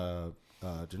 you, and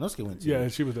Janosuke went to. Yeah,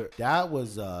 she was there. That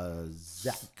was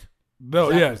Zach.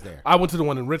 No, Zach yeah, was there. I went to the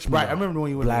one in Richmond. Right, I remember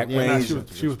when you went. Black to Nah, Ranger.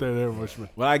 she was there in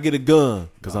Richmond. When I get a gun,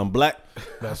 because I'm black.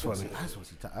 That's funny. I just want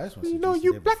to see.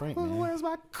 David Frank, man. Where's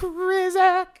my crazy?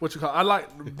 What you call? I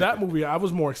like that movie. I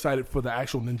was more excited for the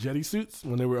actual Ninjetti suits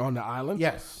when they were on the island.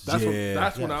 Yes. That's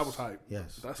Yeah. when I was hyped.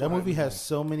 Yes, That's that what movie I- has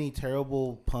so many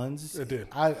terrible puns. It did.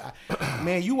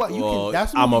 Man, you Well, can.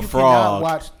 That's a I'm movie a you cannot frog.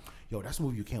 watch. Yo, that's a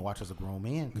movie you can't watch as a grown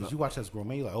man because you watch as a grown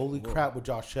man, you're like, holy crap, would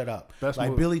y'all shut up? Best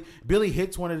like movie. Billy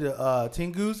hits one of the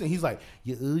Tengus and he's like,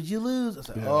 you ooze, you lose. I was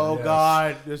like, Yeah, oh yes.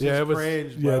 God, this Yeah, is it was.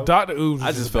 cringe, Yeah, bro. Dr. Ooze. was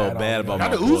I just felt bad on about there.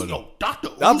 my Dr. Ooze, boy. yo, Dr.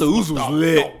 Dr. Ooze was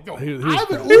lit. He was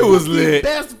Ivan bad. He Ooze was the lit.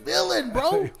 best villain,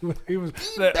 bro. He was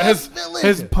The best villain.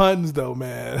 his puns though,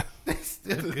 man.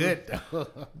 Still good though.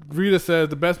 Rita says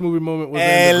the best movie moment was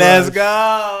Hey, in the let's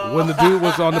garage go. when the dude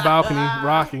was on the balcony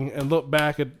rocking and looked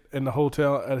back in the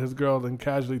hotel at his girl and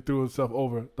casually threw himself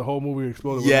over. The whole movie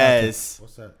exploded. with laughter. Yes.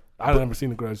 What's that? I've never seen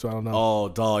The Grudge, so I don't know. Oh,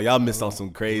 dog, y'all missed on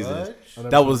some crazy. Grudge?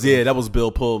 That was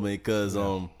Bill Pullman because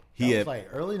he That had was like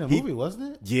early in the movie,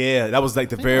 wasn't it? yeah, that was like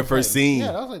the I think very that was first like- scene.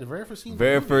 Yeah, that was like the very first scene. of the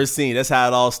Very movie. first scene. That's how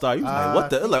it all started. You was like, what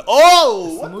the? I Like,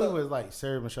 oh, The what movie the? was like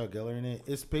Sarah Michelle Gellar in it.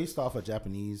 It's based off a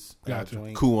Japanese Gotcha.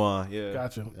 joint. Kuan, yeah.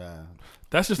 Gotcha. Yeah.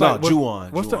 That's just No, like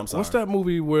Ju-on. What's Ju-on, that? I'm What's sorry. that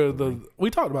movie where we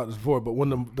talked about this before? But when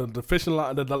the fishing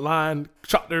line, the line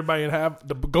chopped everybody in half.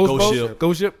 The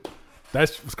Ghost Ship. That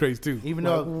was crazy too. Even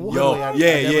though, Yo, I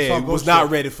yeah, never saw was Ghost not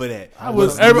Ship. ready for that. I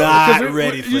was not because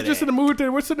ready for you're that. just in the movie there.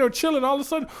 We're sitting there chilling. All of a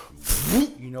sudden,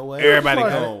 You know what? Everybody Now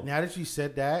go. Now that you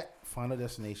said that, Final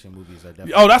Destination movies are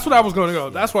definitely. oh, that's what I was going to go.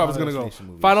 That's where I was Final going to go. Destination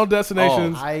movies. Final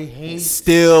Destinations. I hate.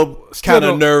 Still kind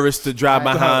don't- of nervous to drive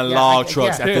behind Yeah, log I-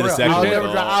 trucks yeah, after for the real. second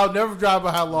one. I'll never drive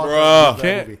behind log Bruh. trucks.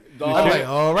 Can't. I'm like,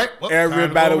 all right. well, time to go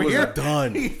Everybody over was here.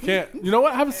 done. Can't. You know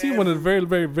what? I haven't seen one in a very,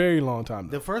 very, very long time.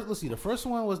 The first, let's see. The first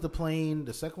one was the plane.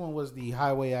 The second one was the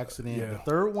highway accident. Yeah. The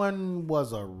third one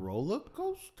was a roller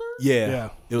coaster. Yeah,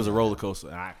 it was a roller coaster.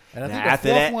 And I Now, think after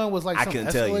the fourth that, one was like I some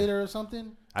couldn't tell you. escalator or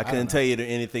something. I couldn't tell you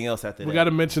anything else after We that. got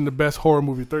to mention the best horror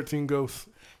movie, 13 Ghosts.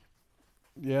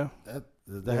 Yeah.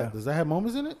 Does that have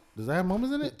moments in it? Does that have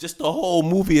moments in it? Just the whole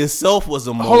movie itself was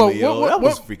a Hold movie, on. yo. That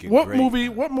was freaking what great. movie?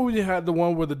 What movie had the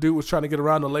one where the dude was trying to get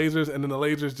around the lasers and then the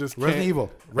lasers just Resident can't-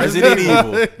 Evil. Resident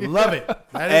Evil. Love it.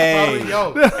 That is Hey.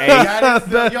 probably yo. Hey.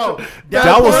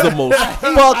 That was the most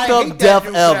fucked up death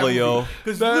ever, yo.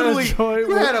 Because That literally, joint you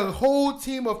was- had a whole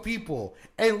team of people,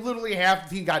 and literally half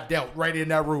the team got dealt right in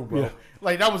that room, bro. Yeah.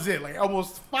 Like that was it. Like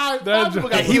almost five That people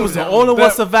joint- got And he was the killed. only one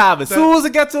That- surviving. As soon as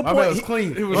it got to a My man was point,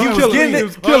 clean. he was killing killing it. it. He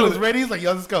was He was ready. He's like,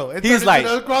 yo, let's go. And He's turned like,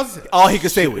 it across. all he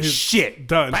could say was shit.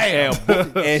 Done.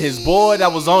 And his boy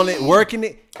that was on it, working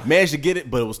it, managed to get it,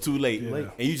 but it was too late. Yeah.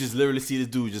 And you just literally see this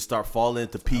dude just start falling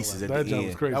into pieces at That the joint was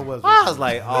end. crazy. That was. I was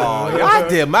like, oh, y'all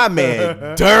did my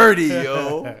man dirty,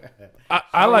 yo.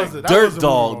 I like That Dirt was a movie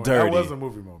Dog moment. dirty. That was a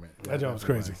movie moment. that joint was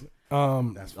crazy.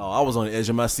 Oh, I was on the edge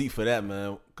of my seat for that,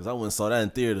 man, because I went and saw that in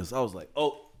theaters. I was like,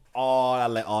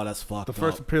 that's fucked The up.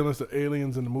 first appearance of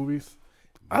aliens in the movies.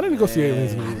 I didn't go see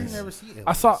aliens in the I movies. didn't ever see it.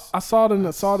 I saw it in the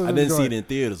I didn't see it joint. in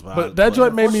theaters, But that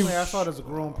joint made me. Unfortunately, I saw it as a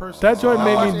grown person. That joint I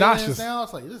made me watched Aliens nauseous. Now, I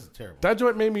was like, this is terrible. That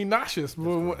joint made me nauseous,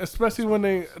 especially when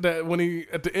he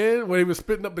at the end when he was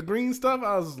spitting up the green stuff.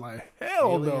 I was like,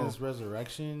 hell no. Aliens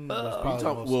Resurrection was probably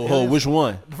the most. Well, Aliens- which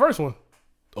one? The first one,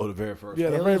 Oh, the very first. yeah,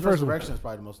 the very Aliens first one. Resurrection is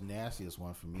probably the most nastiest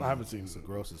one for me. I haven't seen It's the it.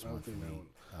 grossest one for me.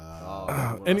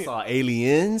 When Any- I saw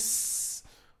Aliens,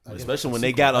 guess especially that's when the they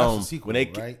sequel. got That's the sequel, when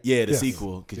they right? the Yes.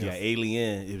 sequel because Yes.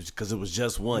 Alien it was because it was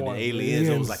just one. One. The Aliens, it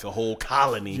Aliens. was like a whole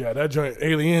colony. Yeah, that joint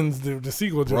Aliens, the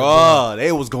sequel joint. Bruh,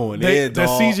 they was going in, The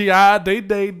dog. CGI,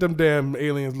 they them damn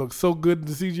aliens look so good.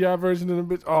 The CGI version of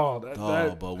the bitch. Oh,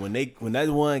 that But when that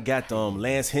one got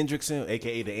Lance Hendrickson,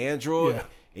 aka the android, Yeah.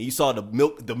 and you saw the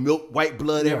milk white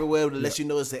blood Yeah. everywhere to let you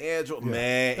know it's the android,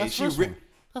 man. That's and the she first ripped. one.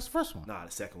 That's the first one. Nah,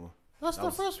 the second one. That's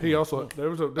the first one. He also there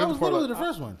was a That was part literally like- the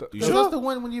first one. You That's sure? the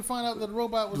one when you find out that the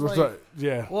robot was was like. like,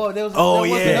 yeah. Well, there was, Oh,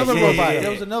 there was yeah, another yeah, robot. yeah.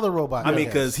 There was another robot. I mean, Yeah.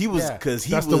 because he was, Yeah. because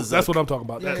he That's was, that's what I'm talking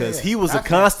about. Yeah, because yeah. he was a That's-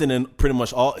 constant in pretty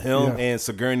much all him Yeah. and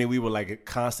Sigourney. We were like a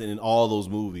constant in all those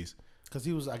movies. Because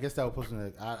he was, I guess that was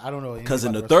supposed to. I don't know. Because in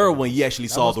anything the about the rest third of one, it. you actually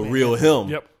That saw must the have been real Android. him.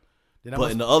 Yep. Then that But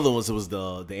must- in the other ones, it was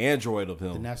the android of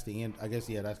then him. that's the end. I guess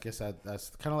that's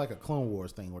kind of like a Clone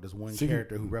Wars thing, where there's one See-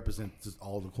 character who represents just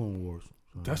all the Clone Wars.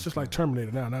 That's just like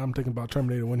Terminator now. Now I'm thinking about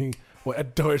Terminator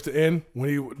towards the end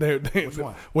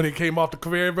when he came off the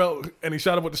conveyor belt and he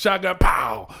shot him with the shotgun.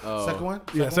 Pow! Second one.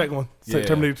 Yeah, second one. Yeah.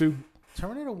 Terminator 2.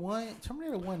 Terminator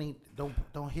 1 ain't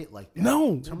don't hit like that.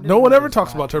 No. Terminator No one 1 ever is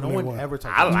talks not- about Terminator No 1. one ever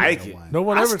talks I about like Terminator it. 1. No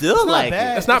one I ever. still It's not like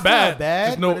bad. it. It's not bad.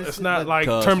 bad, It's no. but It's not like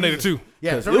Cause- Terminator 2.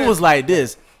 Yeah, Because it was like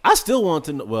this. I still want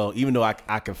to know. Well, even though I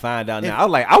can find out now,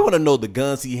 I want to know the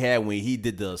guns he had when he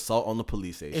did the assault on the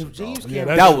police station. If James dog. Yeah,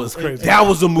 Cameron, that was crazy. that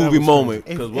was a That movie was moment.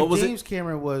 if, Because if what was James it?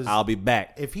 Cameron was, I'll be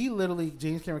back. if he literally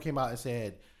James Cameron came out and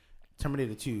said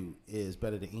Terminator 2 is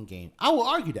better than Endgame, I will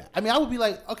argue that. I mean, I would be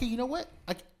like, okay, you know what?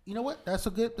 You know what? That's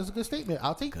a good statement.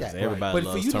 I'll take that. everybody But for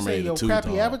loves you to say Terminator yo 2, crappy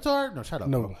dog. Avatar, no, shut up.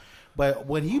 No. Bro. But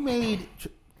when he made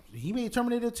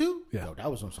Terminator 2, Yeah. yo,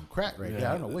 that was on some crack right there.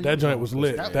 I don't know what That he was joint on, was because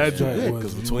lit. That joint good.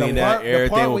 was between The that, part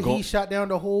everything where was going. he shot down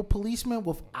the whole policeman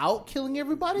without killing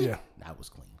everybody, Yeah. that was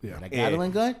clean. Yeah. And that Yeah.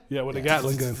 Gatling gun, Yeah, with the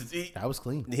Gatling gun. that was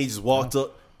clean. He just walked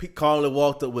up. Pete calmly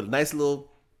walked up with a nice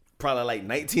little, probably like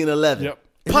 1911. Yep.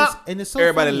 Pop. And it's so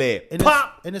Everybody funny. led. And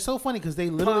Pop. and it's so funny because they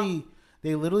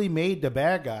literally made the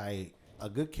bad guy a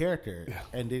good character,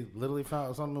 and they literally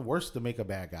found something worse to make a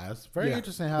bad guy. It's very Yeah.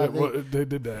 interesting how They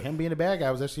did that. him being a bad guy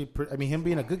was actually. Him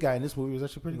being a good guy in this movie was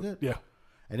actually pretty good. Yeah.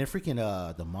 And then freaking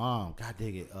the mom, God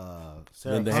dig it,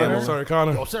 Sarah Linda Connor. Hamilton. Sorry,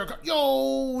 Connor. Yo, Sarah Connor.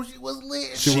 Yo, she was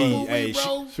lit. She She was. Hey,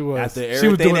 bro. She was. After She was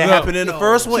everything doing that it up. happened in the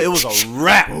first one, it was a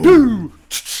wrap.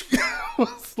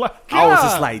 It's like, I was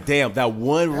just God. like, damn, that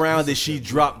one round that she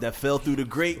dropped that fell through the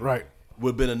grate Right. would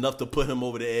have been enough to put him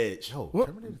over the edge. Yo, What?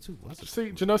 Terminator 2 was it?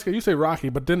 See, Janoska, you say Rocky,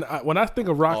 but then when I think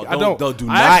of Rocky, Oh, I don't. don't do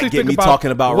I not actually get think me talking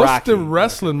about what's Rocky. the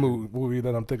wrestling movie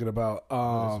that I'm thinking about?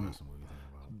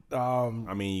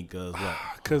 I mean, because what?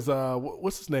 Because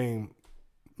what's his name?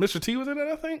 Mr. T was in it,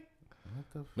 I think.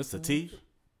 Mr. T?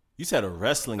 You said a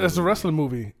wrestling It's a movie. wrestling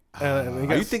movie. And he Are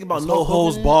got- you thinking about Is No Hulk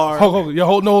Holds Hogan in it? Barred? Hulk Hogan, yeah, no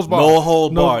holds barred. No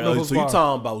Hold Barred. No Oh, Holds so you Barred.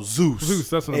 talking about Zeus. Zeus,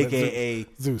 that's what I meant. AKA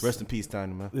Zeus. Rest in peace,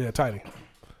 Tiny Man. Yeah, Tiny.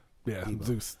 Yeah,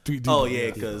 Zeus. Oh,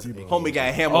 yeah, because homie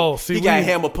got hammer. Oh, see, he got we-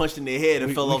 hammer punched in the head and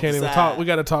We, fell we off can't the even side. talk. We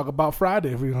got to talk about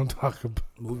Friday if we don't talk about.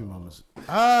 Movie moments.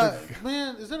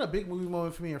 Man, is that a big movie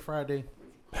moment for me on Friday?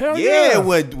 Hell Yeah, yeah.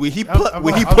 when he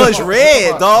I'm punched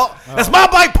Red, dog. That's my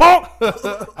bike, punk.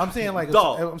 I'm saying like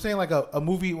Dog. I'm saying like a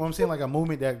movie. I'm saying like a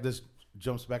moment that just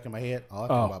jumps back in my head. All I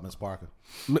think about Miss Parker.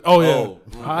 Oh yeah. Oh.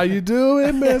 How you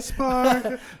doing, Miss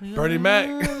Parker? Bernie Mac.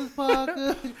 Miss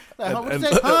Parker. Like, what you and-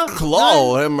 say, huh?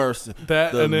 Claw, have mercy.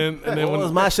 That and then what when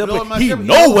was my shepherd? Lord, my He shepherd.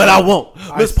 know what I want.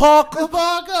 Miss Miss Parker.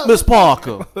 Parker. Miss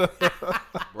Parker.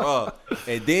 Bruh.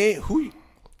 And then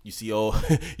you see old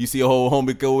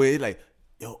homie go in like,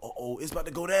 yo, it's about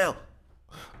to go down.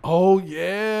 oh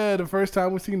yeah, the first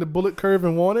time we seen the bullet curve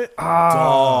and want it.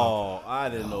 Oh, I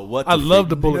didn't know what to I love think.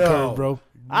 the bullet No. curve, bro.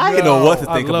 I didn't know what to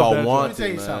I think love that about joint. wanting. Let me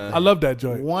tell you something. I love that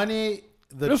joint. Wanted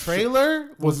the This- trailer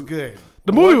was good.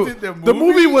 The movie, Wanted the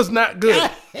movie was not good. I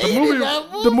The hated movie,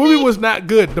 that the movie was not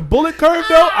good. The bullet curve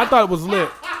though, I thought it was lit.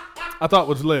 I thought it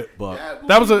was lit. But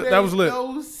That was movie that was made lit.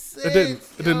 no It didn't.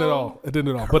 sense, It didn't at yo. all. It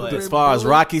didn't at all. But as far as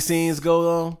Rocky scenes go,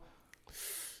 though,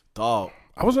 dog,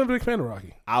 I wasn't a big fan of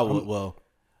Rocky. I would. Well,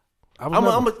 I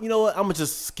was never- you know what? I'm gonna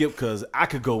just skip because I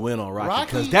could go in on Rocky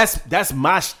because Rocky- that's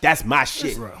my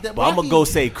shit. Right. But I'm gonna go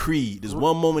Rocky- say Creed. There's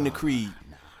one moment in Creed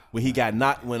when he got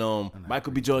knocked when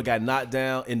Michael B. Jordan got knocked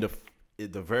down in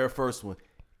the very first one,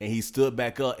 and he stood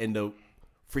back up, and the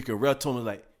freaking ref told him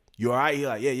like, "You all right?" He's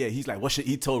like, "Yeah." He's like,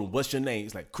 he told him, "What's your name?"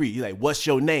 He's like, "Creed." He's like, "What's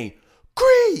your name?"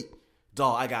 Creed.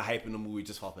 Dog, I got hype in the movie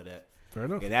just off of that. Fair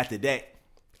enough. And after that,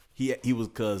 he was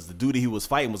because the dude that he was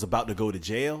fighting was about to go to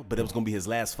jail, but it was gonna be his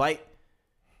last fight.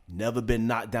 Never been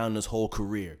knocked down in his whole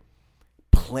career.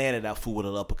 Planted that fool with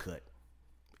an uppercut.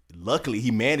 Luckily,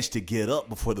 he managed to get up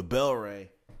before the bell rang.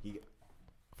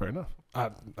 Fair enough. I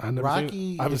never Rocky.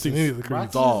 seen. I haven't is seen a- any of the Creed.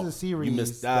 Rocky Dog, is a series you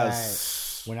missed that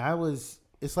when I was.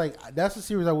 It's like that's a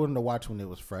series I wouldn't have watched when it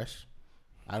was fresh.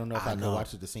 I don't know if I could know.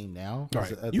 watch it the same now.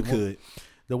 Right. At You the could.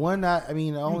 The one that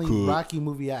the only could. Rocky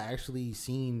movie I actually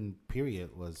seen,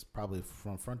 period, was probably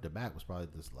from front to back. Was probably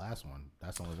this last one.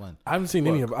 That's the only one. I haven't seen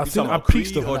any of it. I've you seen. talking I about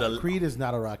pieced Creed them. or the- Creed is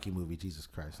not a Rocky movie. Jesus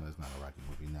Christ, no, it's not a Rocky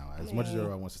movie. Now, as much as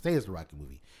everyone wants to say it's a Rocky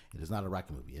movie, it is not a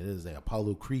Rocky movie. It is a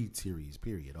Apollo Creed series.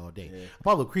 Period. All day.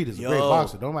 Apollo Creed is a great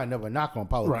boxer. Nobody never knock on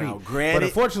Apollo Right. Creed. Now, granted- But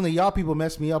unfortunately, y'all people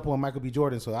mess me up on Michael B.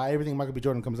 Jordan. So everything Michael B.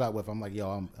 Jordan comes out with, I'm like,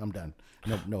 yo, I'm done.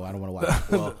 No, I don't want to watch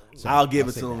it. Well, So, I'll give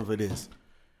it say to him that. for this.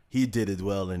 He did it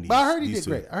well in these. But I heard he these did two.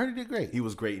 great. I heard he did great. He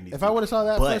was great in these. If I would have saw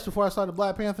that But- first before I saw the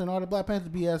Black Panther and all the Black Panther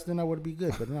BS, then I would have been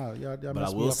good. But no, y'all But I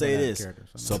messed me will up on say that this: character.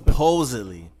 So,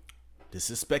 supposedly, this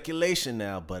is speculation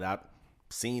now, but I've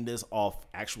seen this off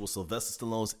actual Sylvester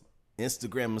Stallone's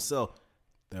Instagram himself.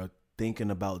 They're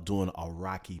thinking about doing a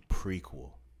Rocky prequel.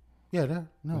 yeah,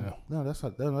 that's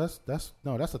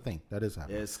a thing. That is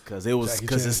happening. Yes, because it was Jackie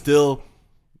because Chan. it's still.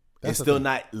 That's It's the still thing.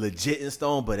 not legit in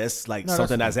stone, but that's like No,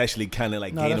 something that's that's actually kind of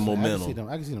like No, gaining that's- momentum.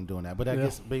 I can see them doing that. But I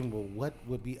guess, what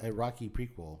would be a Rocky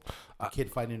prequel? A kid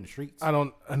fighting in the streets. I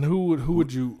don't. And who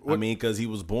would you? I mean, because he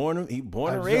was born and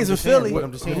I'm raised in just saying, Philly, but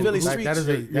I'm just saying, Philly like,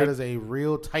 streets. that is a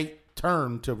real tight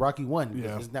turn to Rocky 1.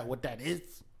 Yeah. Isn't that what that is?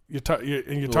 your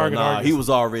Well, target nah, audience. he was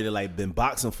already like been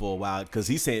boxing for a while because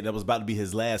he said that was about to be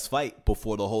his last fight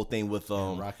before the whole thing with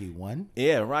Rocky 1?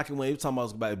 yeah, Rocky when he was talking about it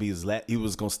was about to be his last, he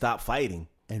was gonna stop fighting.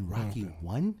 And Rocky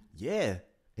 1? Yeah,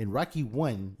 In Rocky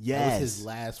 1, that Yes. was his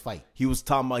last fight. he was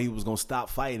talking about he was gonna stop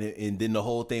fighting, and then the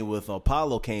whole thing with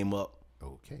Apollo came up,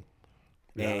 Okay.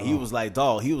 and he was like,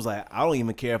 "Dog," he was like, "I don't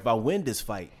even care if I win this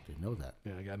fight." Didn't know that.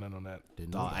 Yeah, I got none on that.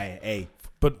 Didn't know Dog, that. hey,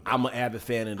 But I'm an avid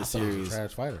fan of the I thought he was series. a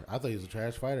trash fighter. I thought he was a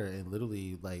trash fighter, and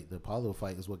literally, like, the Apollo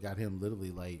fight is what got him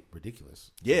literally, like, ridiculous.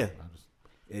 Yeah. So I just-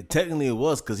 And technically, it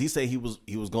was because he said he was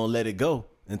gonna let it go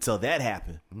until that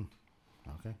happened.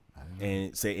 okay. I didn't know.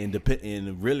 And say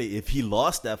and really, if he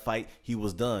lost that fight, he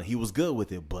was done. He was good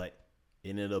with it, but it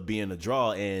ended up being a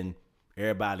draw. And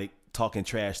everybody talking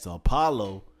trash to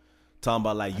Apollo, talking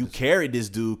about like you carried this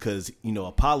dude because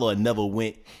Apollo had never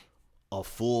went a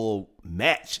full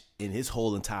match in his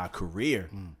whole entire career.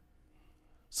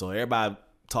 So everybody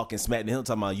talking smack to him,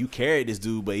 talking about you carried this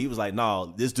dude, but he was like,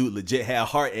 "No, this dude legit had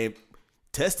heart and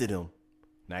tested him."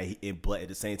 Now, but at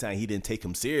the same time, he didn't take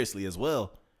him seriously as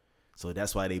well. So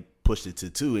that's why they pushed it to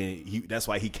 2, and that's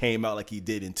why he came out like he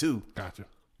did in 2. gotcha.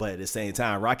 But at the same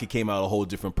time, Rocky came out a whole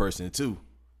different person too.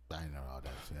 I didn't know all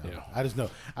that. Yeah.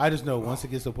 I just know once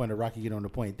it gets to the point of Rocky get on the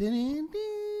point.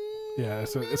 Yeah,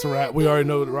 it's a wrap. We already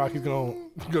know that Rocky's gonna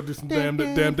go do some damn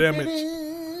damage.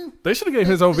 They should have gave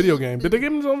him his own video game. Did they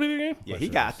give him his own video game?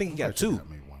 Yeah, I think he got 2.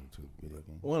 Maybe 1 or 2 video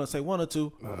games. I want to say 1 or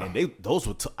 2, and those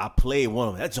were. I played one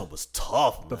of them. That jump was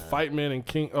tough. The Man. Fight Man and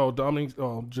King. Dominic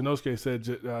Janosuke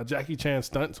said Jackie Chan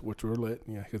stunts, which were lit.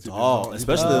 Yeah, because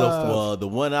Especially the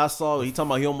one I saw. He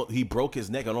talking about he broke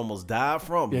his neck and almost died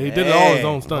from. Yeah, he did it all his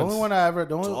own The stunts. only one I ever,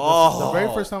 the very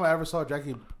first time I ever saw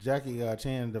Jackie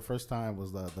Chan, the first time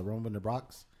was the Rumble in the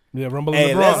Bronx. Yeah, Rumble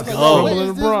Hey, in the Bronx. let's go. Rumble What in is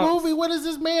the this Bronx. movie? What is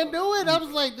this man doing? I was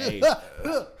like,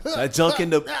 That junk in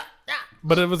the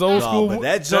But it was old school. but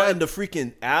that junk in the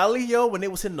freaking alley, yo, when they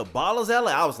was hitting the bottles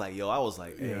alley, I was like,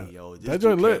 hey, Yeah. yo, this That dude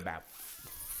joint came lit. back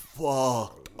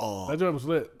fucked off. That joint was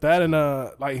lit. That and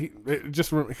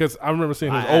because I remember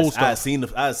seeing his I old had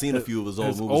stuff. seen a few of his old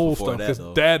His movies old before stuff.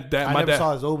 that Because though. I my never dad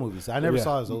saw his old movies. I never yeah.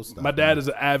 saw his old stuff. My dad is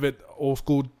an avid old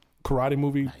school karate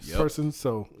movie person,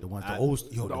 so the ones, the old,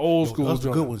 yo, the old school those the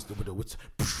joint. good ones.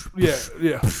 yeah.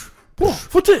 Yeah.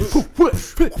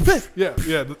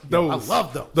 Those. I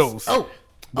love those. Those.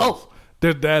 Oh.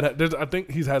 Their dad. I think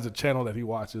he has a channel that he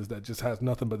watches that just has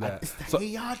nothing but that. It's the So, Hey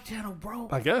Y'all channel, bro.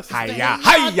 I guess. Hiya.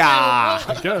 I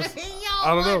guess.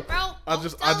 I don't know.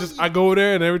 I go over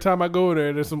there, and every time I go over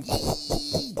there, there's some.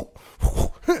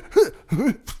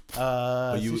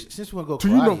 Since we're gonna go Do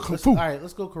you know karate, Kung let's- Fu? all right,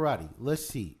 let's go karate. Let's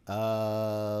see.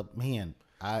 Man,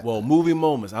 Well, movie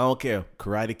moments. I don't care.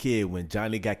 Karate Kid when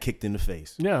Johnny got kicked in the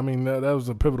face. Yeah, I mean that was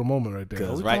a pivotal moment right there.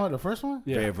 are we right. talking about the first one?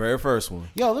 Yeah. Very first one.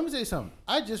 Yo, let me tell you something.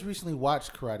 I just recently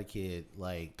watched Karate Kid.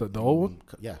 Like The old one?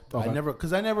 Yeah, Okay. I never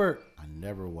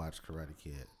watched Karate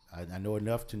Kid. I know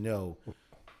enough to know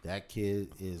that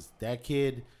kid.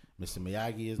 Mr.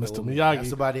 Miyagi is the Mr. old man. Miyagi.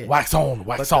 That's about it. Wax on,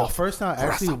 wax But off. the first time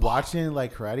actually watching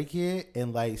like Karate Kid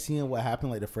and like seeing what happened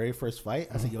like the very first fight,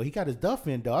 I said, "Yo, he got his duff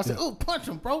in, though." I said, "Oh, punch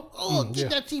him, bro! Oh, get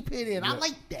that cheap hit in. I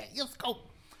like that. Let's go."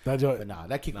 That joint. But nah,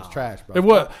 that kick was trash, bro. It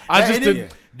was. I That just ending-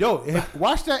 didn't. Yo,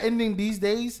 watch that ending these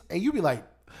days, and you be like,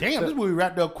 "Damn, this movie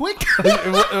wrapped up quick."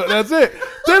 That's it.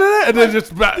 And then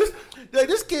just Like,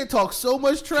 this kid talks so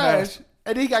much trash.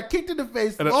 And he got kicked in the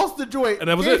face, And lost the joint, and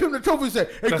that was gave it. him the trophy, and said,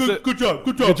 "Hey, That's good, it. good job,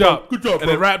 Good job. good job,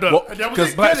 And it wrapped up. And that was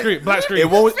Because it. black Credit. screen. It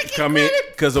won't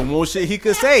Because the one shit he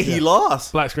could say, he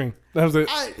lost. Black screen. That was it.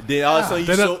 Then all of a sudden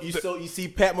Then you see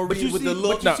Pat Morita with the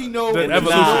look. But you see no the and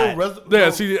evolution. the Yeah,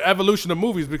 see the evolution of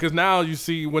movies because now you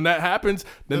see when that happens,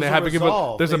 then they There's have a to give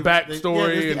resolve. a there's a They- backstory.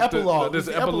 there's the and epilogue. There's There's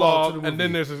the the epilogue to epilogue, the and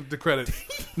then movie. there's the credits.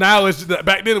 Now it's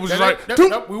back then it was just like.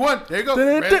 Nope, we won. There you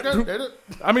go.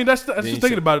 I mean that's just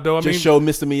thinking about it though. I mean, Just show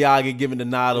Mr. Miyagi giving the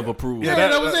nod of approval. Yeah,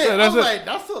 that was it. Yeah, I that's was it. like,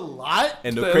 that's a lot.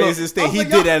 And the Look, craziest I thing, was he like,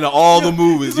 did that in all the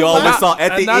movies. You always Now- saw at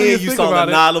the and now that you end, you think saw the about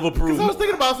it- nod of Because approval. I was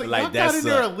thinking about, I was like, y'all got in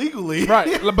there illegally.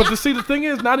 right. But to see the thing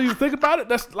is, now that you think about it,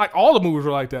 that's like all the movies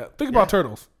were like that. Think about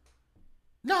Turtles.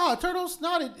 No, Turtles,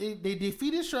 they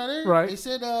defeated Shredder. Right. They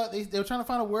said they were trying to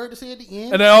find a word to say at the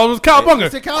end. And then all was cowabunga.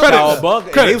 It's a cowabunga.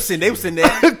 Credits. Cowabunga. They was in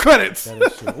there. Credits. That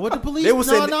is true. What the police? They was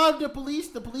saying- The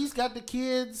police got the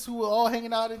kids who were all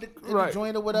hanging out in the Right.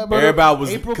 joint or whatever. Everybody was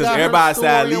April because got her everybody story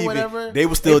started or leaving. whatever. They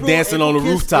were still dancing on the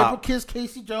April rooftop. kissed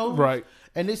Casey Jones. Right.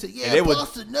 And they said, they "Yeah, would-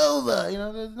 Bossa Nova." You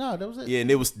know, no, that was it. Yeah, and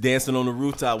they was dancing on the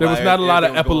rooftop. There was while not a lot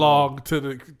of everything was going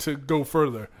on. epilogue to go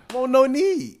further. Well, no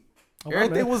need.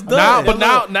 Everything man. was Now- done. but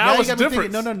now you it's got me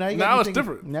different. Thinking, now you got Now me it's thinking,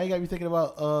 different. Now you got me thinking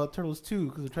about Turtles 2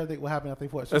 because I'm trying to think what happened after they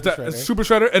fought Super Is that Shredder. Super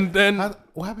Shredder? And then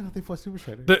What happened after they fought Super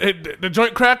Shredder? the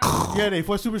joint crack. Yeah, they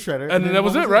fought Super Shredder. And then that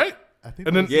was it, right? I think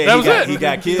And then Yeah, that he was got- it. he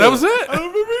got killed. That was it. I don't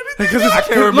remember anything. Because I can't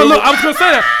look, remember. I was gonna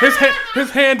say that his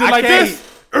hand did I like can't- this.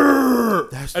 Urgh,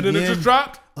 That's and then the it just end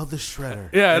dropped. of the Shredder.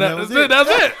 Yeah, And that's it. That's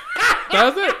it.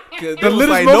 That's it. It The was littest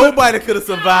like moment- nobody could have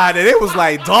survived it. It was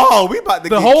like, dog, we about to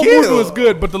The get whole killed. movie was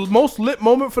good, but the most lit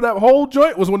moment for that whole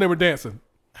joint was when they were dancing.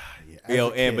 Yo,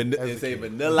 As a and kid, Van- as a say kid.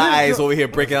 Vanilla Ice over here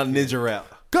breaking out ninja rap.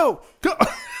 Go.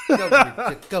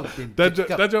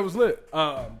 That That joint was lit.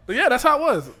 But yeah, that's how it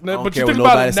was. I don't But care you what think about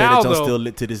nobody it say. now, That joint's though. still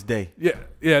lit to this day. Yeah,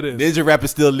 it is. Ninja rap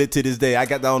is still lit to this day. I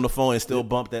got that on the phone and still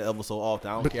bump that ever so often.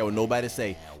 I don't care what nobody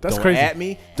say. That's don't crazy. at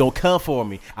me. Don't come for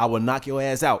me. I will knock your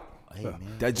ass out. Hey, man.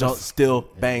 That junk still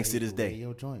bangs to this Lay day.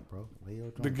 your joint, bro. Lay your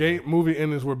joint. The game movie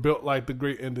endings were built like the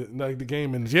great ending, like the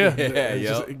game endings. Yeah, it's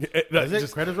yup. Is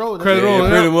it? Credits roll. Credit roll. Yeah,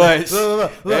 pretty much.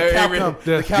 Look, Every- Capcom.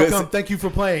 Yeah. The Capcom. Thank you for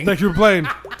playing. Thank you for playing.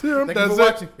 Thank you That's for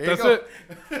it. watching. There you That's go. it.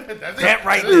 That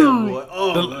right there, boy.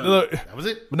 Oh, Look, That was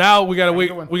it. now we gotta wait.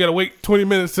 good one. We gotta wait 20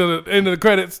 minutes to the end of the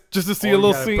credits just to see a Or you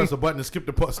little gotta scene. Press a button to skip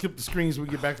the screen so we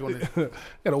get back on it.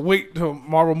 Gotta wait till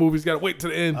Marvel movies. Gotta wait to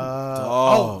the end.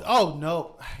 Oh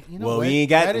no! You know Well, what? we ain't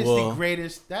got- that is well, the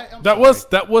greatest. I'm that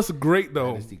sorry. was great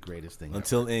though. That is the greatest thing.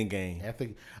 until Endgame.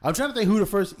 I'm trying to think who the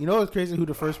first. You know what's crazy? Who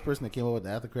the first person that came up with the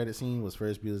after credit scene was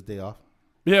Ferris Bueller's Day Off.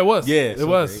 Yeah, it was. Yeah, it so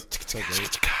was. Great. So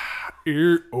great.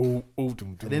 Dum,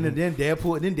 dum. And then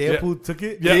Deadpool took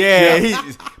it. Yeah. Yeah, he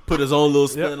put his own little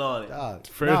spin Yep. on it. God,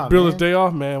 Ferris nah, Bueller's man. Day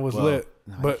Off, man, was Well, lit.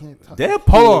 Nah, But I can't talk. Deadpool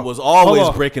Hold on. was always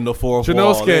Hold on. breaking the fourth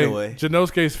wall anyway.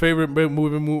 Janosuke's favorite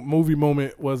movie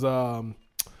moment was Better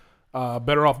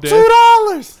Off Dead.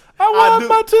 $2. I want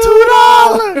my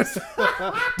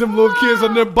 $2. Them little kids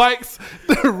on their bikes,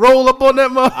 they roll up on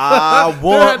that mother. I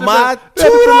want my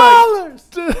 $2.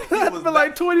 Had to be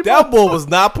like 20 That boy was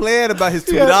not playing about his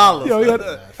 $2. Yo,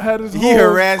 had his He whole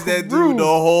harassed that crew. dude the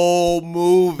whole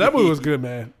movie. That movie was good,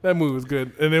 man. That movie was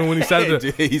good. And then when he sat at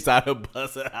the, he started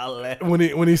busting out laughing.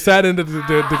 when he sat into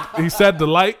he sat at the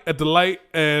light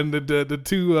and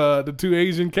the two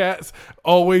Asian cats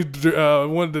always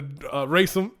wanted to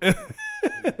race him in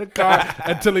the car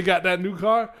until he got that new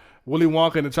car, Willy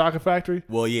Wonka and the Chocolate Factory.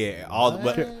 Well, yeah, all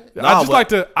but I just like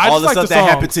the stuff songs. that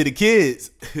happened to the kids.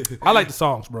 I like the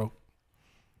songs, bro.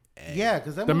 Yeah,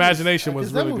 because the imagination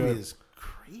was really that movie good. Is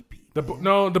creepy. The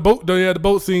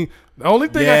boat scene. The only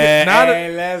thing Yeah,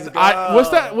 let's let's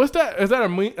go. what's that? Is that a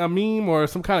meme or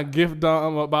some kind of gift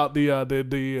about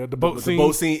the boat The scene?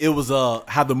 boat scene, it was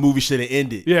how the movie should have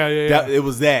ended. Yeah. It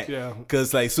was that. Yeah.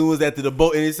 Because like soon as after the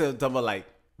boat, and he said talking about like,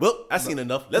 well, I seen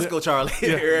enough. Let's go, Charlie.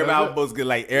 Yeah, Everybody was good.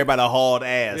 Like everybody hauled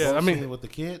ass. Yeah, I mean- Scene with the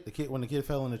kid when the kid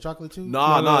fell in the chocolate tube.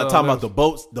 No, No, talking no, about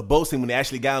the boat scene when they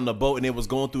actually got on the boat and it was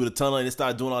going through the tunnel and it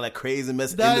started doing all that crazy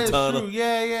mess that in the is tunnel. true.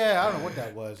 Yeah. I don't know what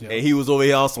that was. And he was over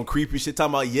here on some creepy shit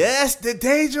talking about, yes, the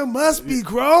danger must be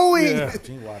growing. Yeah.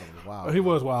 Gene Wilder was wild. He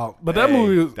was wild, but that Hey,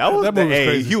 movie was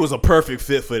crazy. he was a perfect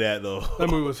fit for that though. That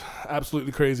movie was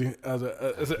absolutely crazy. As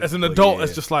an adult, yeah.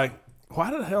 it's just like, why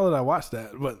the hell did I watch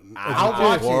that? But I'll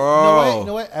watch it. You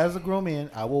know what? As a grown man,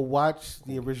 I will watch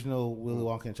the original Willy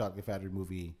Wonka and Chocolate Factory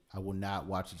movie. I will not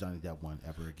watch the Johnny Depp one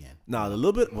ever again. Nah, a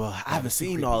little bit. Well, I haven't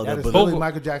seen all of That that, is but literally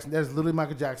Michael Jackson. That is literally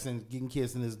Michael Jackson getting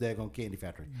kissed in his daggone candy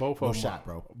factory. both no of them, shot,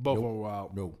 bro. Both of Nope. them were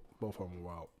wild. No, Both of them were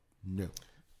wild. no.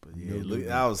 yeah, look,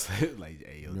 I was like,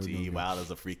 hey, yo, Gene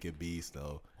Wilder's a freaking beast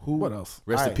though. What else?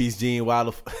 Rest in Alright. peace, Gene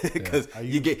Wilder, because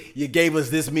you gave us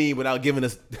this meme without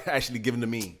actually giving the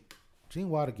meme. Gene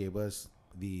Wilder gave us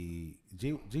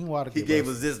Gene Wilder. He gave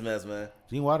us this mess, man.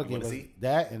 Gene Wilder You gave wanna us see?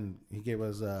 that, and he gave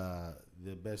us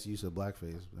the best use of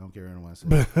blackface. I don't care what anyone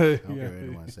says. I don't care what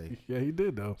anyone say. Yeah, he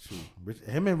did though.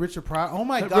 Him and Richard Pryor. Oh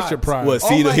my god, Richard Pryor. What? Oh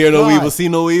See no, my hear no God. evil, see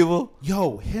no evil.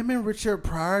 Yo, him and Richard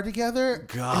Pryor together.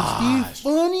 Gosh. Is the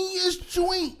funniest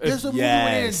joint. There's a movie Yes.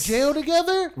 where they're in jail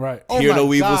together. Right. Oh Hear my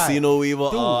no evil, God. see no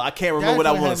evil. Dude, I can't remember what that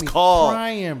joint one had was me called.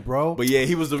 Crying, bro. But yeah,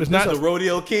 he was the not-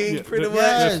 rodeo king, Yeah, pretty there- much.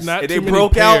 Yes. There's not And too they many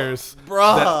broke out, pairs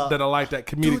bruh. that I like that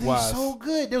Dude, comedic he's wise. so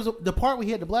good. There was the part where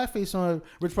he had the blackface on.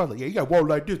 Rich Pryor, like, yeah, you got to walk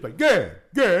like this, like, yeah,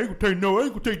 I ain't gonna take no, I ain't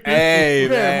gonna take this. Hey, yeah,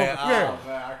 man. yeah. Oh,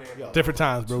 man, I can't go. Different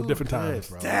times, bro. Too Different good, times,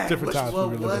 bro. Dang, different times. What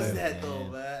we was live in. that though,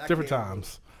 man? I Different can't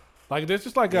times. Like there's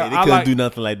just like Yeah, they I couldn't like do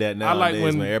nothing like that I like nowadays,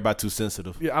 when- man. Everybody too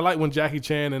sensitive. yeah, I like when Jackie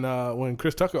Chan and when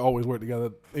Chris Tucker always worked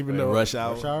together, even though Rush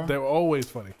Hour. Rush Hour? they were always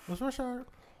funny. What's Rush Hour?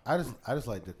 I just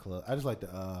like the club. I just like the.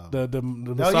 The Oh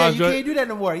massage yeah, you joint. can't do that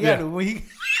no more. Yeah, Yeah. when he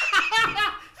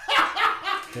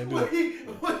Can't do when that.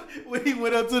 he, when he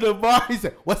went up to the bar, he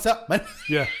said, "What's up, man?"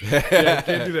 Yeah, yeah,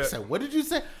 can't do I that. said, "What did you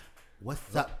say?"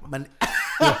 What's up, man?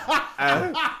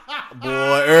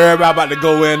 Boy, everybody about to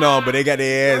go in on, but they got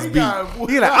their ass He beat. got-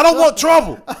 He like, I don't want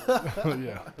trouble.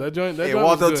 Yeah, that joint. That They joint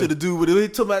walked was up to good. the dude with it. He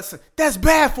told me, that's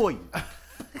bad for you.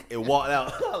 And walked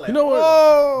out. Like, You know what?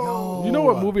 "Whoa." You know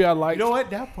what movie I like? You know what?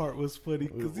 That part was funny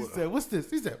because he said, "What's this?"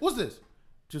 He said, "What's this?"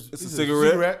 Just It's he a said,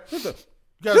 cigarette. He said,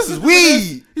 "You got This a is cigarette for weed."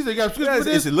 this?" He said, "You got a cigarette Yes, for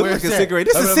this?" it look Where's like a that? cigarette.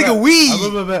 This is Blah, cig blah, of blah.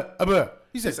 weed. Blah, blah.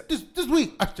 He said, "This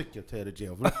weed." I stick your tail to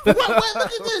jail. What? Look at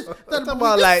this. That's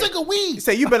about like- sick of weed. He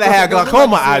said, you better have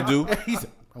glaucoma, I do. He said,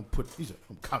 "I'm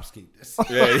confiscate this."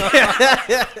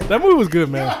 That movie was good,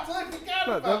 man. I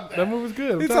forgot about That movie was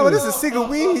good. I'm He telling told me you. this is cig of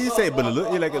weed. He said, but it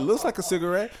looks like a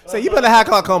cigarette. Say, you better have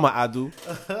glaucoma, I do.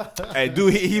 Hey,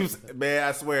 dude, he was, man,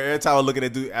 I swear, every time I look at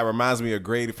that dude, it reminds me of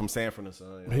Grady from Sanford and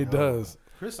Son. He does.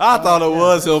 I thought it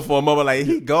was him for a moment. Like,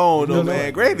 he gone, though, know man.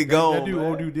 what? Grady That gone. dude, man.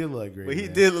 old dude did look like great. But he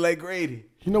man. did look like Grady.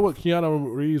 You know what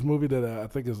Keanu Reeves movie that I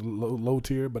think is low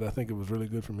tier, but I think it was really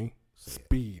good for me?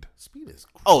 Speed. Speed is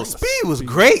great. Oh, Speed was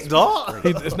great, dog.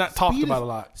 It's not talked Speed about is- a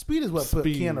lot. Speed is what put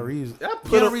Speed. Keanu Reeves. That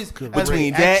put Keanu him- Reeves between as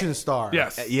an that- action star.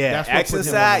 Yes. Yeah, That's what action put him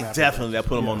on the side, map. definitely that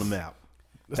put him on the Yes. map.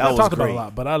 It's That not was talked great. about a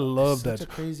lot, but I love Such that.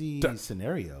 a crazy that-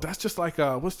 scenario. That's just like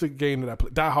what's the game that I play?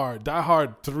 Die Hard. Die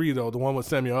Hard 3 though, the one with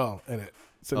Samuel L. in it.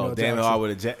 Samuel Oh, L. Daniel Jackson. Hard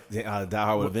with a Die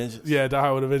Hard with a Vengeance. Yeah, Die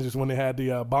Hard with a Vengeance when they had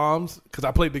the bombs. Because I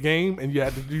played the game and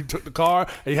you took the car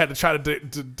and you had to try to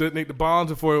detonate the bombs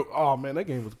before. Oh man, that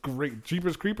game was great.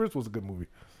 Jeepers Creepers was a good movie.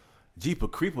 Jeep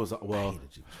of Creepers. Well,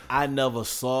 hated Jeep. I never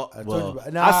saw. told Well, you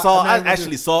about- Nah, I nah,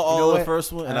 actually saw you know all of the what?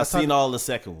 first one, and And I I talked- seen all the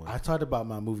second one. I talked about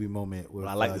my movie moment with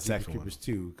I like the Jeepers second one. Creepers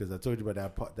too, because I told you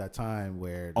about that time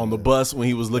where On the bus when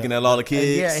he was looking at all the And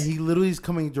kids. yeah, and he literally is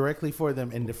coming directly for them,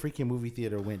 and the freaking movie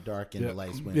theater went dark and Yeah. the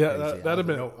lights went Yeah, crazy. that'd I have was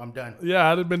been- like, no, I'm done. Yeah,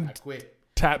 I'd have been I quit.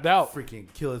 tapped out. Freaking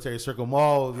Military Circle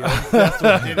Mall. You know, that's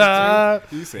what did it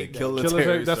He said, Kill "Kill it, the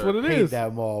terror." that's what it to. Hate is.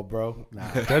 that mall, bro. Nah,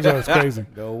 That joint's crazy.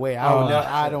 no way. Oh.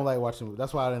 I don't like watching movies.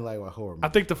 That's why I didn't like horror movies. I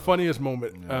think the funniest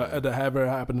moment that ever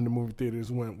happened in the movie theater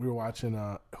is when we were watching.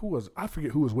 I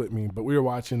forget who was with me, but we were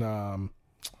watching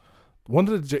one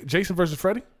of the Jason versus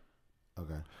Freddy.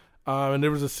 Okay. And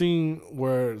there was a scene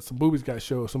where some boobas got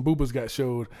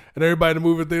showed, and everybody in the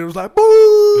movie theater was like,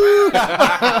 "Boo!"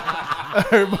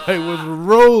 Everybody was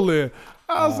rolling.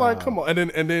 I was like, "Come on!"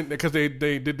 And then because they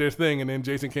did their thing, and then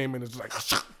Jason came in and was like,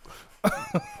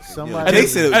 Somebody. and,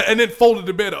 Jason- then, and then folded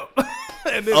the bed up.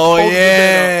 And then Oh folded the bed up.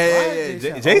 yeah,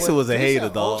 yeah, yeah. Jason was a hater,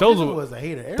 dog. Jason was a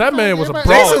hater. That man was a Everybody-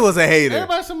 broad. Jason was a hater.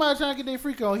 Everybody, somebody trying to get their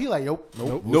freak on. He like, nope.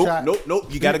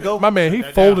 Nope. You gotta go. My man, he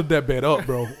folded that bed up,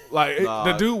 bro. Like Nah.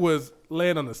 the dude was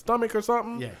laying on the stomach or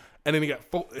something. Yeah. And then he got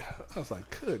folded. I was like,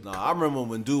 good. No, I remember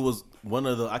when dude was one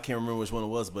of the. I can't remember which one it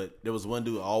was, but there was one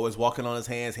dude always walking on his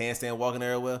hands, handstand walking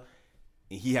everywhere,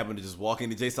 and he happened to just walk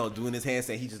into Jason doing his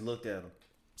handstand. He just looked at him,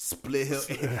 split his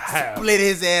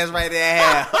ass right there in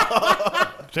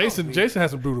half. Jason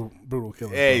has some brutal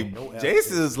killings. Hey, bro.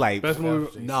 Jason is like, Best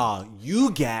movie. nah, you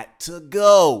got to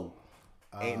go.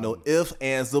 Ain't no ifs,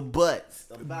 ands, or buts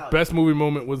about it. Best movie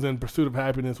moment was in Pursuit of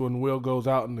Happiness when Will goes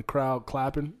out in the crowd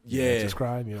clapping. Yeah. Just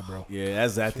crying. Yeah, bro. Yeah,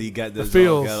 that's after he got The this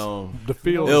feels. got on. The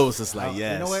feels. It was just like,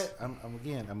 yes. You know what?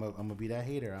 I'm gonna be that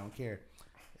hater. I don't care.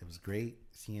 It was great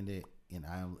seeing it in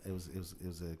it was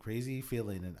a crazy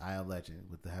feeling in I Am Legend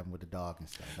with the dog and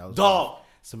stuff. That was Dog.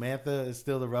 Samantha is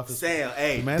still the roughest. Sam,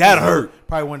 hey, Samantha that is hurt.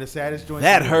 Probably one of the saddest joints.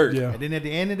 That in the hurt. movie. Yeah. And then at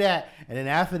the end of that, and then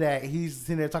after that, he's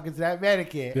sitting there talking to that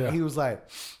mannequin. Yeah. And he was like,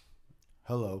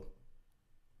 "Hello."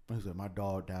 He was like, "My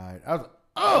dog died." I was like,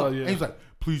 "Oh." yeah. And he was like,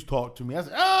 please talk to me. I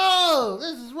said, oh,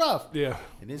 this is rough. Yeah.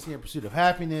 And then seeing Pursuit of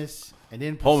Happiness, and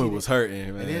then Homie was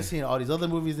hurting, man. and then seeing all these other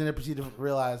movies, and then proceeded to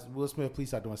realize, Will Smith, please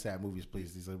stop doing sad movies,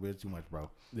 please. These are way too much, bro.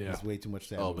 Yeah. It's way too much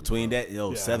sad. Oh, movies, between bro. that,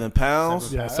 yo, Yeah. 7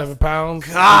 pounds. Yeah, 7 pounds.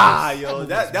 God, yo,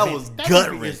 that was That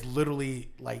gut movie is wrenching. literally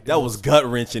like That was gut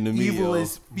wrenching to me, yo.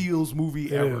 evilest feels movie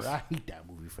It ever. is. I hate that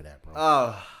movie for that, bro.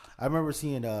 Oh, I remember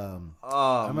seeing man.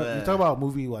 you talk about a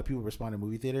movie why people respond to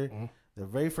movie theater. The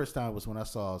very first time was when I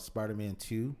saw Spider-Man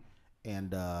 2,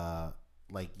 and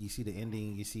like you see the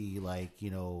ending, you see like, you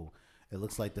know, it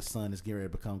looks like the son is getting ready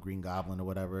to become Green Goblin or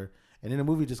whatever, and then the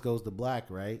movie just goes to black,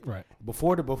 right? Right.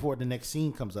 Before the next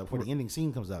scene comes up, before the ending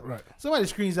scene comes up, Right. somebody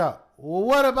screams out, "Well,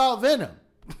 what about Venom?"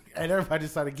 And everybody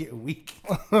just started getting weak.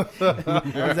 Because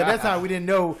at that time we didn't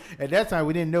know. At that time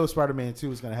we didn't know Spider-Man 2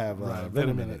 was going to have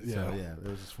Venom in it. Yeah. So yeah, it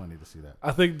was just funny to see that.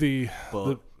 I think the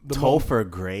Topher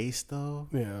Grace, though?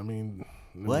 yeah, I mean,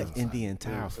 it What wasn't- in the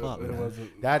entire fuck, it man?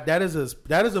 wasn't. That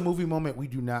is a movie moment we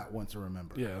do not want to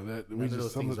remember. Yeah, that we None of just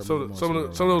those some things of, are some, movie some of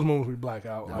moments the, some of those moments we black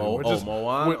out. Like, Oh, we're just-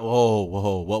 Moana? we're-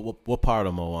 Whoa. What part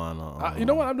of Moana? you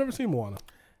know what? I've never seen Moana.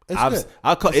 It's I've- good.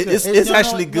 I'll call, It's it's good. it's You know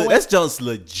actually what? good. You know That's just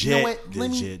legit. You know what? Let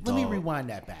legit, me dog. rewind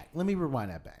that back.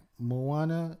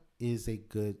 Moana is a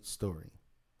good story,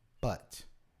 but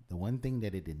the one thing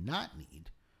that it did not need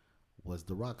was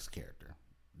The Rock's character.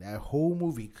 That whole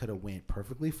movie could have went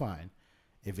perfectly fine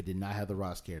if it did not have The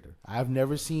Rock's character. I've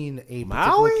never seen a particular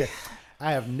Maui?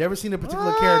 I have never seen a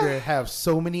particular character have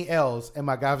so many L's in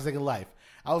my godforsaken life.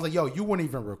 I was like, yo, you weren't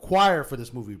even required for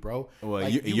this movie, bro. Well,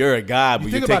 Like, you're a god, you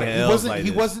but you're think about taking it. L's like He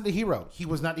this. wasn't the hero. He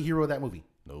was not the hero of that movie.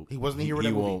 Nope. He wasn't the hero of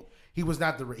He that movie. won't. He was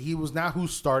not He was not who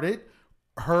started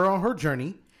her on her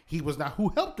journey. He was not who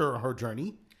helped her on her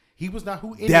journey. He was not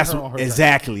who ended That's her on her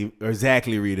journey.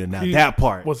 exactly, Rita. Now He- that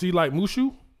part. Was he like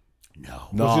Mushu? No.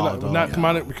 Was he like dog, not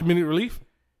no. community relief?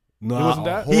 No, He wasn't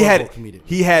that? He had Horrible comedic.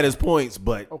 he had his points,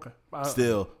 but Okay.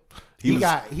 still, He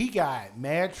got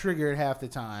mad triggered half the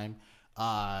time.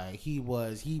 He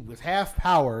was half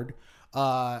powered.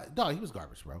 No, he was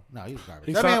garbage, bro. No, he was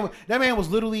garbage. That man was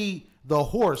literally the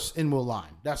horse in Mulan.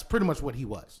 That's pretty much what he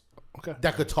was. Okay.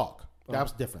 That could talk. That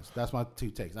was the difference. That's my two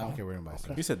takes. I don't care what anybody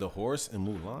says. you said the horse in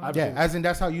Mulan. Yeah, as in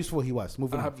that's how useful he was.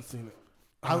 Moving I on. haven't seen it.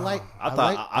 I like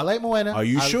I Moana. Are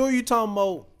you I- sure you talking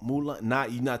about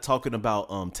Mulan? You're not talking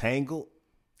about Tangled.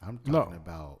 I'm No. talking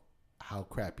about how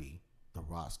crappy the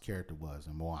Ross character was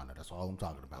in Moana. That's all I'm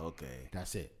talking about. Okay.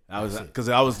 That's it. I was That's it. because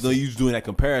I was you was doing that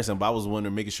comparison, but I was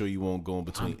wondering, making sure you won't go in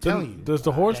between. I'm telling you. Does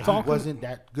the horse that talk? He wasn't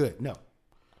that good. No.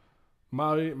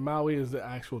 Maui is the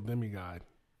actual demigod.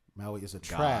 Maui is a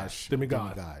trash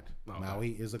Demigod. Okay. Maui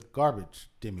is a garbage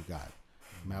demigod.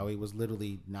 Maui was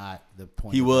literally not the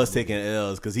point. He of was the movie. taking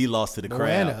L's because he lost to the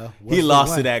crowd. Moana was He the lost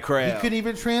to one. that crowd. He couldn't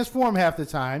even transform half the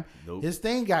time. Nope. His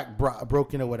thing got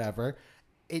broken or whatever.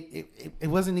 It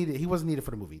wasn't needed. He wasn't needed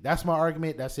for the movie. That's my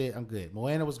argument. That's it. I'm good.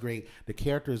 Moana was great. The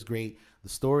character is great. The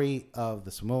story of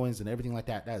the Samoans and everything like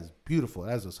that. That is beautiful.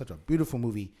 That is such a beautiful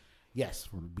movie. Yes,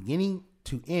 from beginning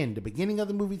to end, the beginning of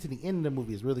the movie to the end of the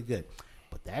movie is really good.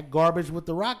 But that garbage with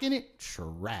The Rock in it,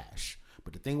 trash.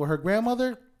 But the thing with her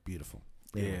grandmother, beautiful.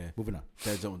 Anyway, Yeah. moving on.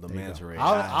 That jump with the There you manta go. ray.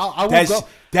 I will That's- go.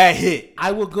 That hit.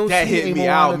 I will go That see hit a me.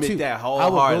 Moana I'll admit 2. that I will go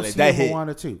wholeheartedly. see That a hit.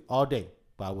 Moana 2 all day.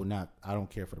 But I will not. I don't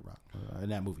care for The Rock in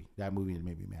that movie. That movie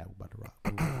made me mad about The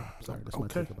Rock. Sorry, that's my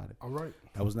Okay. take about it. All right.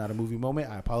 That was not a movie moment.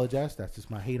 I apologize. That's just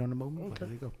my hate on the moment. But Okay.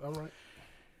 there you go. All right.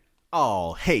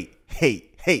 Oh, hate.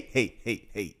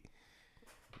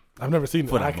 I've never seen it.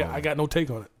 For that I moment. got no take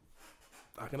on it.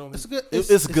 I can only. It's a good.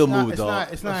 It's a good not- movie, dog.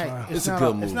 It's not. fine. It's a not good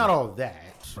all- movie. It's not all that.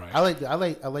 Right.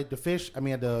 I like the fish. I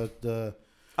mean the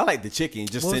I like the chicken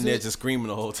just What was sitting there it? just screaming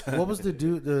the whole time. what was the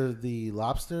dude the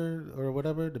lobster or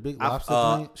whatever, the big I- lobster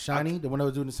joint? Shiny, the one that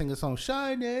was doing the singing song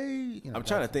Shiny. You know, I'm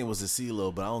trying to think. Was it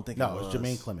CeeLo, but I don't think No, it it's was.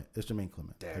 Jermaine Clement. It's Jermaine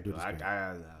Clement. That dude is great.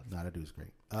 Nah, that dude's great.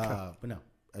 But no,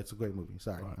 it's a great movie.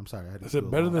 Sorry, I'm sorry. I had to Is it do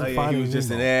a better lot. than Oh, yeah, he Finding was just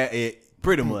in Nemo? there.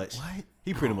 Pretty much. What?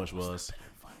 He pretty much was.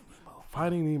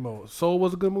 Finding Nemo? Soul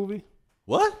was a good movie.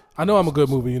 What? I know I'm a good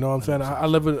movie. You know what I'm saying? I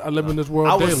live in this world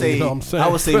I would daily. say you know what I'm saying? I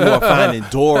would say more Finding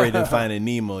Dory than Finding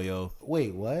Nemo, yo.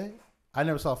 Wait, what? I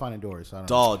never saw Finding Dory, so I don't.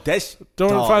 Dog, that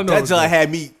Finding that Dory. joint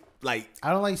had me like,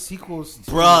 I don't like sequels.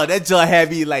 To, bruh, that joint had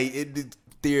me like in the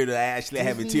theater. I actually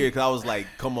having Disney- tears because I was like,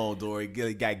 come on, Dory,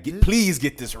 please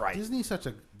get this right. Disney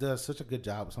does such a good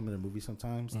job with some of the movies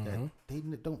sometimes that they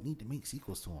don't need to make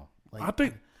sequels to them. Like, I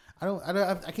think I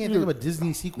can't think of a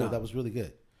Disney sequel that was really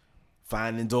good.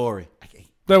 Finding Dory.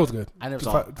 that was good. I never Just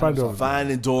saw it. Finding Dory.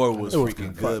 Finding Dory was It was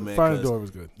freaking good. good, man. Finding 'cause Dory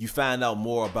was good. You find out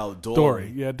more about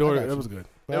Dory. Yeah, Dory. I got It you. was good.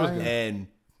 But It was I- good. and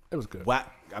It was good. why?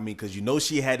 I mean, because you know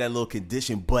she had that little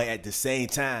condition, but at the same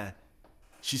time,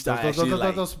 she started actually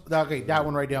like. Okay, that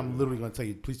one right there. I'm literally going to tell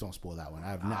you. Please don't spoil that one.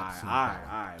 I have not seen that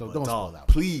one. All right, So but don't spoil dog, that one.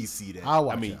 please see that. I'll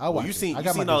watch I mean, it. I'll watch you it. seen I you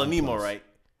got seen my all of Disney Nemo, Plus. right?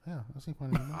 Yeah, I've seen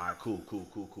Finding Nemo. All right,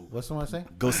 cool. What's someone say?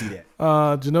 Go see that.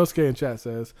 Janosuke in chat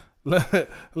says,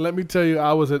 let me tell you,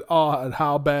 I was at awe at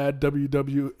how bad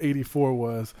WW84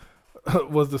 was.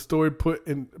 Was the story put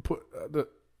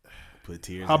Put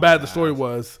tears. how in bad his the story eyes.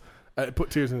 was? It put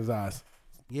tears in his eyes.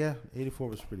 Yeah, 84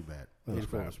 was pretty bad. was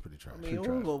 84 bad. was pretty trash. I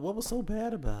mean, what was so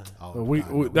bad about it? Oh, We-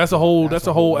 God, we- no, that's a whole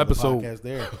other episode. podcast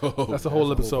there. That's a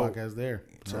whole episode. podcast there.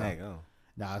 Dang, oh.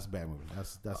 Nah, it's a bad movie.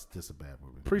 That's just a bad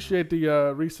movie. Appreciate the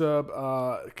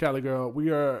resub, Cali Girl. We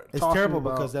are. It's talking terrible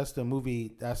about, because that's the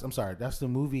movie. That's the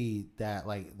movie that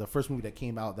like the first movie that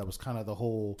came out that was kind of the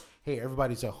whole hey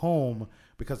everybody's at home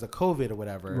because of COVID or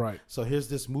whatever. Right. So here's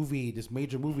this movie, this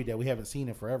major movie that we haven't seen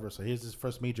in forever. So here's this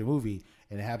first major movie,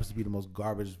 and it happens to be the most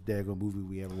garbage daggone movie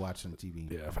we ever watched on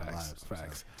TV. Yeah, in our facts. lives.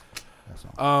 Facts. So, that's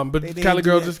all. But They didn't Cali do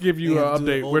Girl, that. just give you They an didn't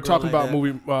do update. the old We're girl talking like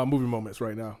about that. movie moments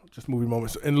right now. Just movie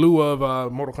moments in lieu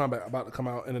of Mortal Kombat about to come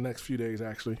out in the next few days.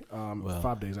 Actually,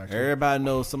 5 days actually. Everybody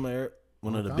knows one of the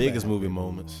Mortal Kombat biggest had movie good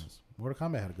moments. Mortal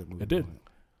Kombat had a good movie. It did. moment.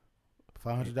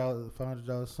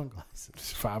 $500 sunglasses.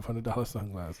 $500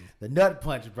 sunglasses. The nut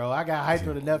punch, bro. I got hyped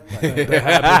for the nut punch.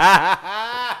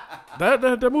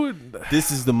 That movie,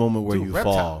 This is the moment where Dude, you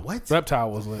Reptile. fall. What?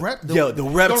 Reptile was lit. Yo, the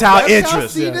reptile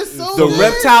interest. scene Yeah. is so The lit.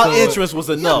 reptile interest was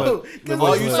enough. Yo, 'cause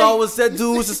All it's you like- saw was that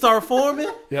dudes to start forming.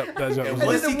 Yep, that joint was And lit.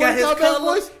 once then he the got his Mortal Kombat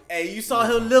color, voice- and you saw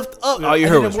him lift up, all you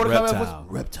And heard then was the Mortal Kombat reptile.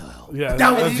 reptile. Yeah, That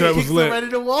that was joint was lit. right in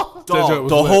the wall. That joint Dog, was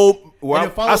the lit. whole. And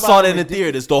then followed I saw by that in the ridic-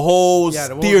 theaters. The whole Yeah,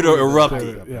 the whole theater movie was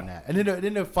erupted. up Yeah. on that. And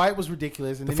then the fight was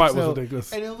ridiculous. And The then fight he was said-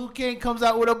 ridiculous. And then Liu Kang comes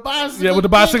out with a bicycle. Yeah, with the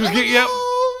bicycle kick, yep.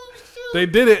 Oh, shoot. They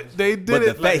did it. They did But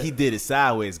it. the fact he did it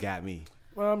sideways got me.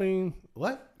 Well, I mean,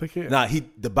 What? they can't. Nah,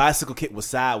 the bicycle kick was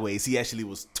sideways. He actually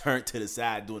was turned to the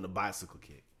side doing the bicycle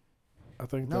kick. I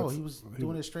think No, that's- he was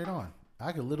doing it straight on.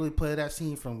 I could literally play that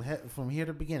scene from here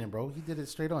to the beginning, bro. He did it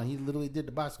straight on. He literally did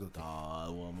the bicycle kick.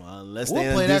 Well, unless We'll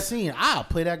they play that scene. I'll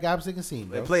play that goddamn scene,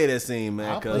 They bro. play that scene,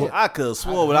 man. I'll Cause play it. I could have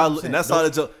swore when I looked, and that's all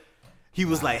the joke. He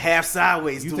was like half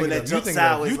sideways doing that jump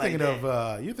sideways like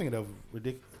that. You thinking of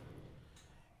ridiculous.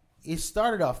 It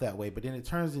started off that way, but then it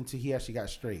turns into he actually got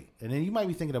straight, and then you might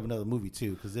be thinking of another movie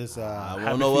too, because this. I Happy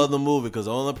wont no Feet- other movie because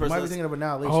the only You might be person. thinking of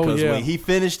Annihilation. Oh, Because yeah. when he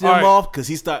finished him All right. off,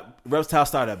 because Reptile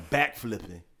started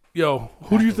backflipping. Yo,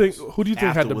 who do you think had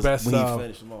the Afterwards, best when he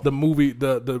finished them off. the movie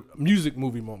the music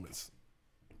movie moments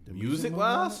The Music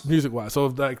wise, music wise? So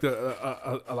if like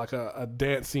like a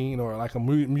dance scene or like a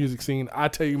music scene, I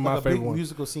tell you my like a favorite big one.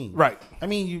 musical scene, Right? I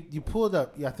mean, you pulled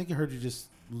up. Yeah, I think I heard you just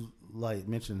like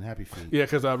mention Happy Feet. Yeah,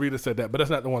 because Rita said that, but that's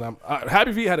not the one.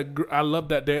 Happy Feet had I love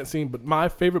that dance scene, but my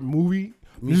favorite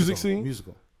music scene,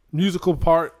 musical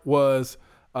part was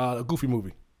a Goofy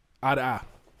movie, Eye to Eye.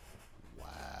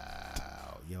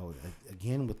 Wow, yo,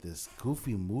 again with this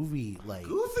Goofy movie, like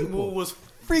Goofy people movie was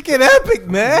freaking epic,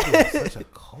 man. have such a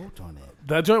cult on it.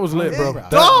 That joint was lit, bro. remember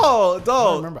That, I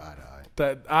Dog. remember Eye to Eye.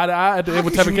 that Eye to Eye at the end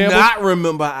with How Tevin could you Campbell. not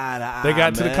remember Eye to Eye? They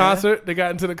got to the man? concert. They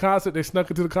got into the concert. They snuck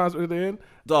into the concert at the end.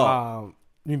 Dog.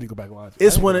 You need to go back and watch it.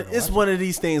 It's one of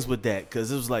these things with that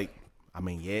because it was like, I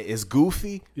mean, yeah, it's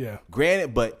goofy. Yeah.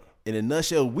 Granted, but in a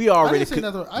nutshell, we already say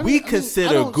nothing. I we mean, I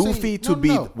consider don't say- Goofy to no, be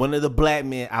no. one of the black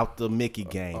men out the Mickey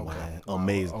game, man.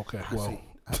 Amazing. Okay, well,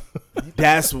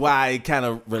 That's why it kind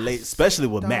of relates, especially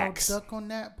with Donald Max. Duck on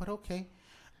that, but okay.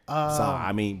 So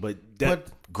I mean, but but-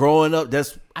 growing up,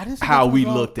 that's I didn't say how nothing we was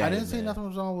wrong. looked at it. I didn't say man. nothing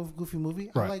was wrong with Goofy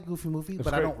movie. Right. I like Goofy movie, It's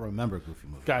but I great. don't remember Goofy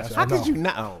movie. Gotcha. That's- How I could you know.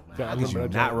 not? Oh, man, Yeah, I how could you remember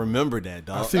that not joke. remember that, I've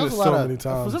dog? seen that it was a so lot many of,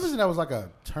 times. For some reason, that was like a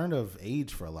turn of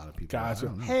age for a lot of people. Gotcha. I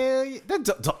don't know. Hell yeah,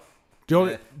 the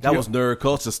only, that was nerd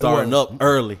culture starting up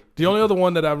early. the only other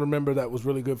one that I remember that was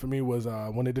really good for me was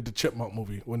when they did the Chipmunk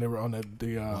movie when they were on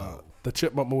the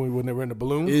Chipmunk movie when they were in the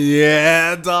balloon.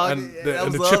 Yeah, dog. And yeah, the, that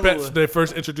and the was other Chipettes, one. they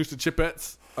first introduced the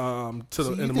Chipettes to So the,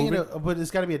 you in the thinking movie. but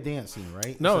it's got to be a dance scene,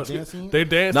 right? No, it's a dance scene. they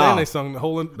danced Nah. and they sung the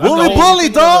whole. Wooly the whole- Bully,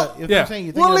 dog. Yeah.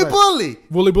 Wooly Bully.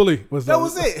 Wooly Bully was That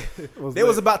was it. They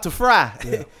was about to fry,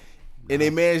 and they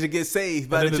managed to get saved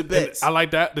by the Chipettes. I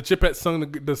like that. The Chipettes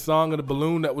sung the song of the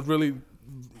balloon that was really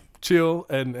chill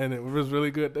and it was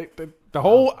really good. The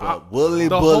whole Wooly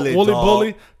the Bully, Wooly dog.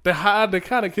 Bully. They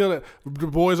kind of killed it. The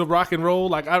Boys of Rock and Roll.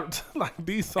 Like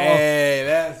these songs. Hey,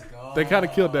 let's go. They kind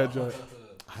of killed that joint.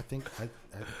 I think.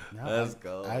 Let's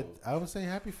go. I would say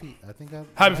Happy Feet. I think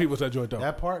Happy Feet was that joint though.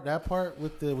 That part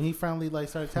with the when he finally like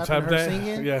started tapping Type her that-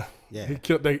 singing. Yeah, Yeah. He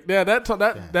killed.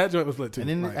 That joint was lit too.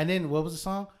 And then what was the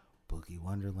song? Boogie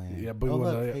Wonderland. Yeah, Boogie look,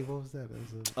 Wonderland, yeah. Hey, what was that? That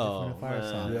was a Oh, Different Fire man.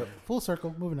 song. Yep. Full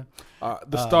circle. Moving on.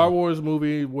 The Star Wars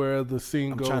movie where the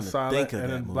scene I'm trying goes to silent think of and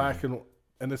that then movie. black and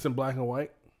and it's in black and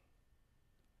white.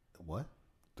 What?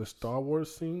 The Star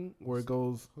Wars scene where it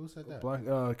goes Who said that? black.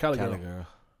 Cali Girl. Girl.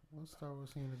 What Star Wars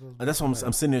scene that goes? That's what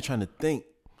I'm sitting there trying to think.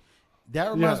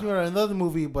 That reminds me of another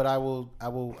movie, but I will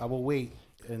wait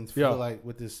and feel like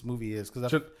what this movie is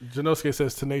because Janosuke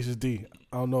says Tenacious D.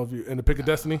 I don't know if you in the Pick of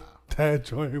Destiny. That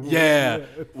joint. Yeah.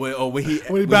 When he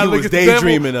When he was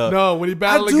daydreaming of. No, when he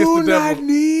battled against the devil.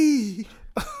 need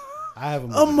I have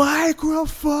a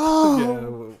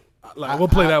microphone. Yeah, like we'll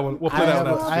play that one. We'll play that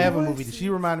one. I have a movie. She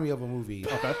reminded me of a movie.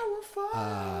 Okay.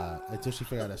 Until she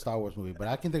figured out a Star Wars movie, but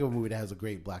I can think of a movie that has a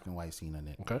great black and white scene in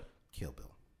it. Okay. Kill Bill.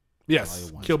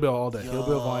 Yes. Kill Bill all day. Kill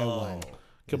Bill Volume 1.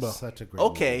 Kill Bill. Such a great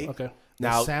Okay. movie. Okay.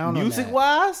 Now, sound on music that-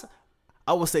 wise,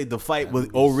 I would say the fight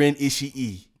with Oren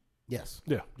Ishii. Yes.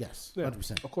 Yeah. Yes. Yeah.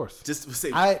 100%. Of course. Just to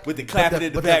say, I- with the but clapping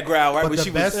in the background, right? But When the she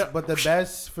best, was. but the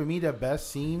best for me, the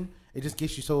best scene, it just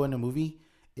gets you so in the movie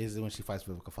is when she fights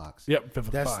Vivica Fox. Yep.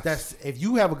 Vivica That's Fox. that's if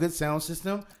you have a good sound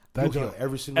system, That you'll hear joint-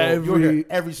 you'll hear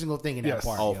every single thing in Yes. that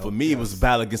part. Oh, yo. for me, it was a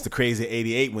battle against the Crazy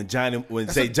 '88 when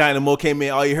a- Dynamo came in.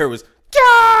 All you heard was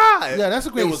 "Gah!" Yeah, that's a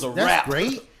great. It was a that's rap.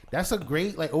 great. That's a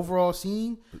great like overall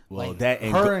scene. Well, like, that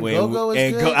and her and Go-Go is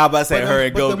and good. Go- I was about to say but her the-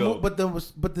 and but the Go-Go. mo-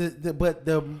 But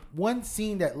the one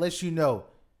scene that lets you know,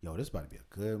 yo, this about to be a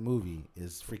good movie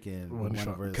is freaking When one Sean-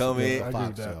 of her Come in. I agree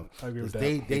with that. I agree with that.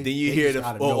 They, And then you they hear just the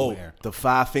out of nowhere. the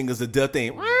 5 fingers of death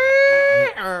thing.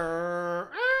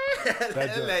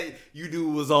 Like, you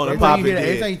dude was on a Every time popping you hear that,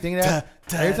 every time head. you think of that,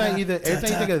 every time you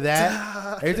think of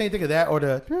that, every time you think of that, or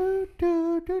the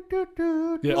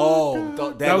Yeah. Oh,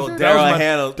 that That was was Daryl my-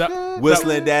 Hannah that-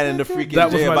 whistling that in the freaking That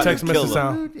was jail my about to text kill message her.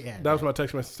 sound. Yeah, That was my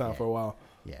text message sound for a while.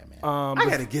 yeah, man. I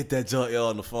gotta get that junk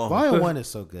on the phone. Volume 1 is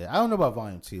so good. I don't know about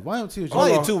Volume 2. Volume 2 is just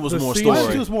Volume 2 was The more scene- story.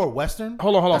 Volume 2 is more Western.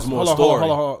 Hold on. That's more Hold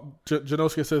on. story.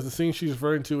 Janosuke says the scene she's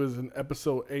referring to is in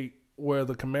episode 8 where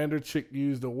the commander chick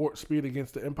used the warp speed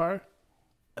against the Empire.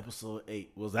 Episode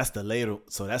 8 was that's the later,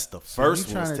 so that's the So first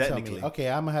you one trying to tell technically. me? Okay,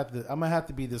 I'm gonna have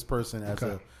to be this person as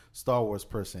Okay. a Star Wars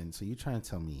person. So you trying to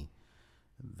tell me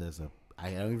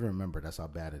I don't even remember. That's how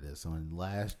bad it is. So in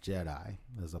Last Jedi,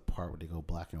 there's a part where they go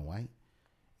black and white.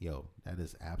 Yo, that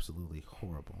is absolutely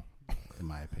horrible, in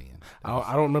my opinion.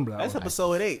 I don't remember that. That's one.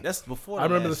 episode 8. That's before. I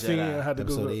remember the Last scene. Jedi. I had to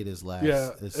Episode Google 8 is last. Yeah,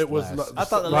 it's it was. last. I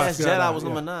thought the Last Last Jedi Jedi, was yeah.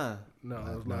 number 9. No,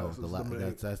 it was No, not. It was number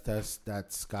 8.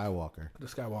 that's Skywalker. The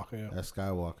Skywalker. Yeah. That's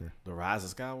Skywalker. The Rise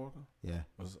of Skywalker. Yeah,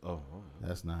 Oh.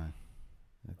 that's 9.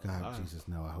 God, Jesus,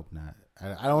 no, I hope not.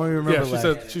 I don't even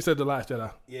remember. Yeah, she said the Last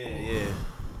Jedi. Yeah.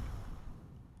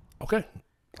 Okay.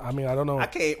 I mean, I don't know. I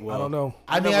can't. Well, I don't know.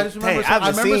 I mean, I just remember. Dang, I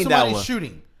haven't seen that somebody one.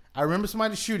 shooting. I remember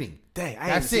somebody shooting. Dang, I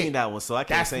That's ain't seen it. that one, so I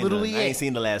can't That's say literally nothing. it. I ain't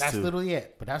seen the last That's 2. literally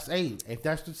it. But that's if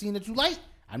that's the scene that you like,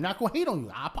 I'm not gonna hate on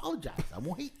you. I apologize. I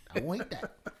won't hate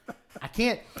that. I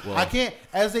can't.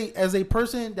 As a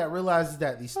person that realizes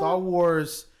that the Star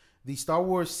Wars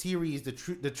series,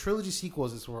 the trilogy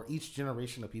sequels is for each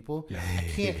generation of people. I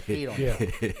can't hate on Yeah.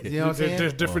 it. You know what I'm saying?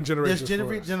 There's different generations. There's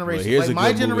for it. generations. Well, here's like a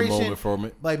my good movie generation, moment from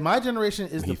it. like my generation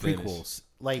is the He finished. prequels.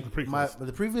 Like prequels.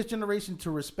 the previous generation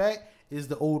to respect is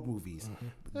the old movies.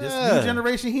 This Yeah. new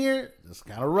generation here, it's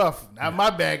kind of rough. Not my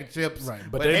bag of chips, Right,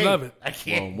 but they love it. I Well,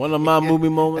 can't. one of my movie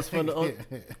moments from the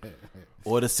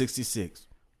Order 66,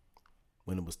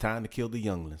 when it was time to kill the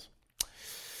younglings.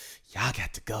 Y'all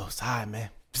got to go. Sorry, man.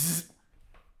 Bzz.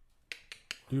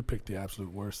 You picked the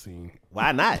absolute worst scene.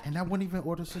 Why not? And that wasn't even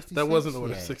Order 66. That wasn't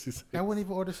Order yet. 66. That wasn't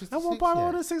even Order 66. That wasn't part of yet.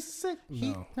 Order 66.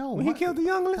 No. When he killed the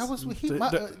younglings. That was what he. The- my,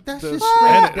 the- that's the- just straight.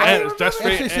 and- that- and- that's that's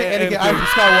straight- just straight. and- Anakin and-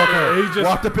 Skywalker he just-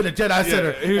 walked up in the Jedi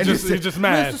Center. he and just- said, he just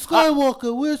mad. Mr.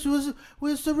 Skywalker,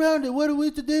 we're surrounded. What are we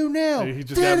to do now? He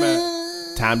just got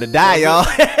mad. Time to die, y'all.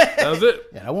 That was it.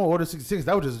 Yeah, that wasn't Order 66.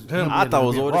 That was just him. I thought it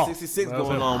was being Order wrong. 66 That was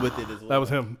going him. on with it as well. That was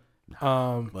him. But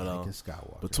Anakin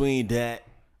Skywalker. between that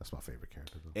That's my favorite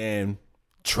character. Though. and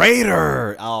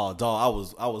Traitor, oh dog,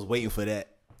 I was waiting for that.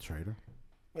 Traitor.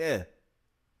 Yeah.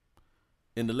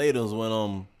 And the later ones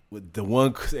went with the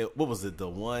one. What was it? The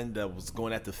one that was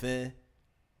going after Finn.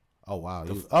 Oh wow!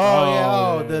 The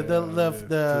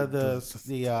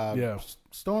yeah.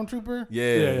 Stormtrooper.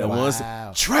 Yeah, the Wow. ones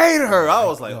Traitor. I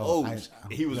was like, Yo, oh,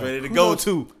 he was yo, ready to go kudos-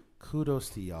 too. Kudos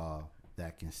to y'all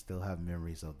that can still have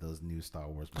memories of those new Star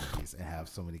Wars movies and have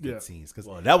so many good Yeah. scenes. Because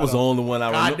Well, that was the only one I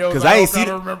remember know, because I I ain't don't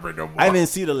see. remember no more. I didn't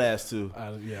see the last 2.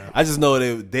 Yeah. I just know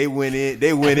they went in.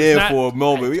 They went in not- for a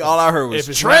moment. All I heard was If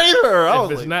it's Traitor. I If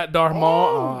was it's like, not Darth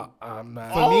Maul, I'm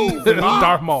not. for me,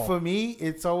 Darth Maul. For me,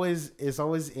 it's always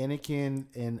Anakin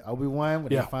and Obi-Wan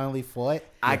when Yeah. they finally fought.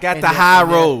 I got And the they're- high and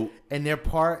they're- road. And their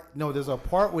part, no, there's a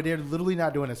part where they're literally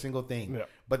not doing a single thing, Yeah.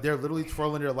 but they're literally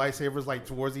twirling their lightsabers like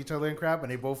towards each other and crap,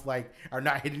 and they both like are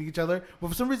not hitting each other. But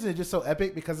for some reason, it's just so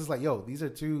epic because it's like, yo, these are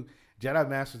two Jedi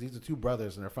Masters. These are two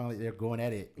brothers, and they're going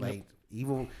at it like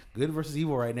evil, good versus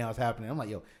evil right now is happening. I'm like,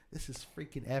 yo, this is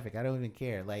freaking epic. I don't even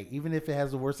care. Like, even if it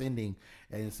has the worst ending,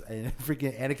 and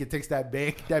freaking Anakin takes that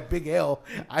big L,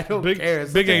 I don't care.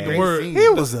 It's big such a ain't the great word. scene. He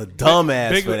was a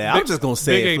dumbass for that. I'm just gonna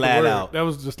say it flat out. That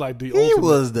was just like the He ultimate,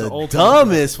 was the ultimate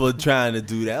dumbest for trying to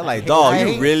do that. Like, dog,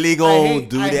 you really gonna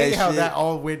do I that hate shit? how that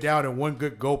all went down in one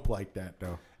good gulp like that,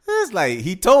 though. It's like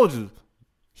he told you.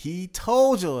 He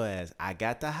told your ass, I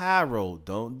got the high road.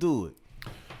 Don't do it.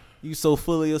 You so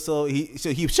full of yourself. He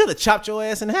should have chopped your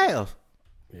ass in half.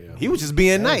 Yeah. He was just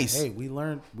being nice. Hey, we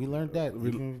learned that.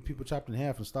 Even if people chopped in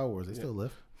half in Star Wars, they still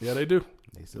live. Yeah, they do.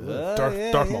 They still live.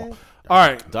 Darth Maul. All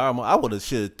right. Darth Maul. I would have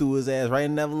should have threw his ass right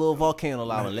in that little volcano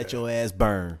lava and let your ass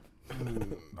burn.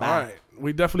 All right.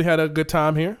 We definitely had a good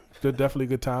time here. Definitely a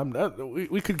good time.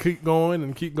 We could keep going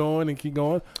and keep going and keep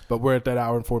going, but we're at that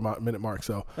hour and 4-minute mark,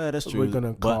 so that's true. We're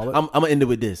gonna call it. I'm gonna end it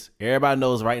with this. Everybody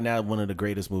knows right now one of the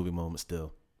greatest movie moments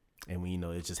still, and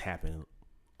it just happened.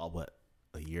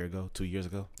 A year ago, 2 years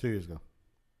ago, 2 years ago.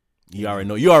 You already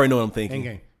know. You already know what I'm thinking.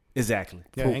 Endgame. Exactly.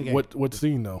 Yeah. Endgame. What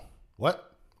scene though?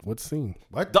 What scene?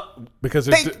 What? Because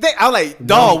I'm like,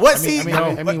 dog. What scene?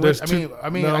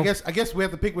 I guess we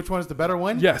have to pick which one is the better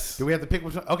one. Yes. Do we have to pick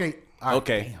which one? Okay. All right.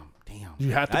 Okay. Damn.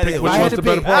 You have to I pick didn't- which I had one's to the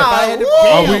better pick- part. I had to-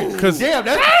 Are we? Because Damn,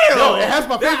 it has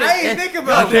my favorite. I ain't think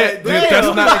about that.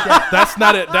 that's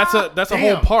not it. That's a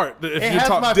whole Damn. part. If It you has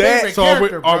talk, my favorite so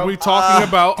character, are bro. we talking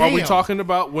about? Are we Damn. talking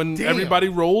about when Damn. everybody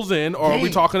rolls in, or are we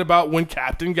Damn. talking about when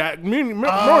Captain got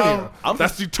Mjolnir?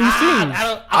 That's the two scenes.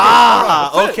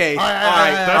 Okay. All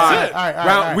That's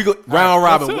right. it. Round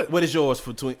robin. That's it. What is yours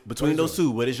between those two?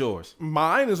 What is yours?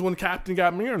 Mine is when Captain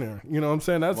got Mjolnir. You know what I'm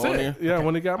saying? That's Mjolnir? it. Yeah,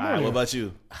 when he got All right. Mjolnir. What about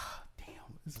you?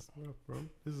 This is rough, bro.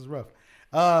 This is rough.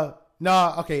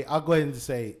 No, okay. I'll go ahead and just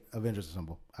say Avengers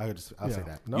Assemble. I'll say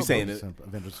that. No, You saying it?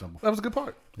 Avengers Assemble. That was a good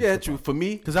part. Yeah, true. For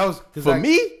me, For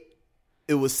me,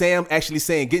 it was Sam actually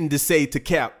getting to say to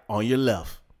Cap on your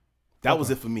left. That was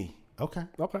it for me. Okay.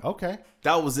 Okay.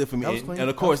 That was it for me. That was clean. And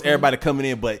of That course, was clean. everybody coming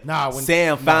in, but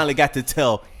Sam finally got to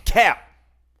tell Cap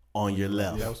on your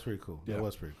left. Yeah, that was pretty cool. That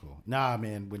was pretty cool. Nah,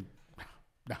 man.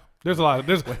 There's a lot of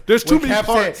there's too many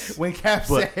parts. When Cap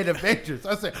said Avengers,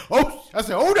 I said,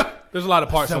 hold up. There's a lot of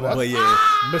parts in that. But yeah,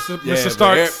 Mr.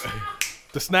 Starks,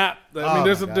 the snap. I mean,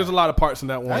 there's a lot of parts in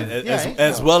that one.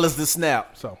 as well as the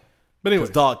snap. So, but anyway,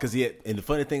 and the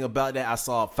funny thing about that,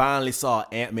 I finally saw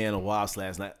Ant-Man and Wasp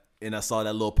last night, and I saw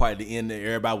that little part at the end that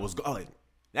everybody was going.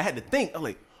 I had to think. I'm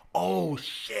like, oh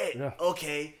shit,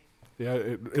 okay. Yeah,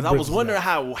 because I was wondering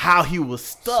how he was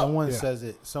stuck. Someone says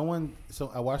it.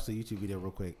 So I watched the YouTube video real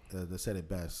quick that said it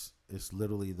best. It's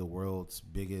literally the world's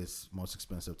biggest, most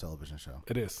expensive television show.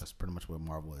 It is. That's pretty much what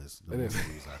Marvel is. It is.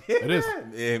 It is.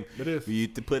 It is. For you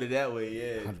to put it that way,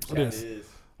 yeah. It is.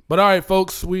 But all right,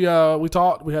 folks, we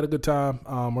talked. We had a good time.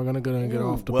 We're gonna go and get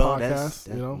off the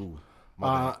podcast.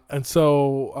 And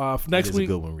so for next week,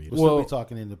 we'll still be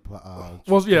talking in the.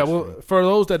 For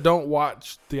those that don't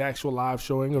watch the actual live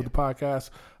showing of the podcast,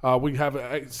 we have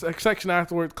a section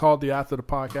afterwards called the After the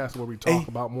Podcast where we talk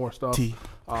about more stuff.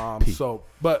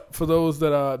 But for those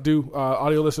that do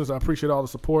audio listeners, I appreciate all the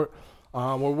support.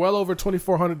 We're well over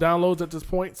 2,400 downloads at this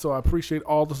point, so I appreciate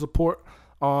all the support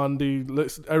on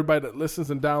everybody that listens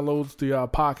and downloads the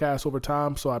podcast over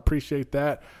time. So I appreciate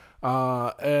that.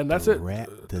 And that's it.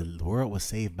 The world was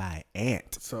saved by an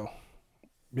ant. So,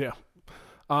 yeah.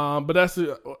 But that's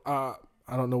it. I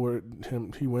don't know where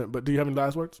he went, but do you have any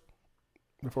last words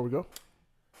before we go?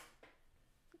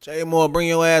 Jay Moore, bring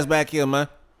your ass back here, man.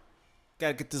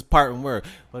 Gotta get this part in word.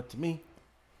 But to me,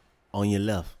 on your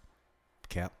left,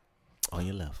 Cap. On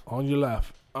your left. On your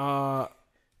left. I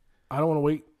don't want to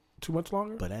wait too much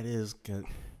longer. But that is good.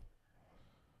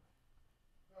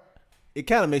 It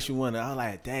kind of makes you wonder. I'm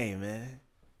like, dang, man,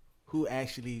 who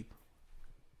actually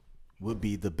would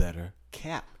be the better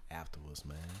Cap afterwards,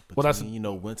 man?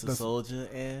 Between, Winter Soldier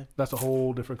and that's a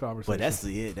whole different conversation. But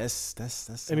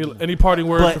that's any parting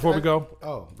words before we go?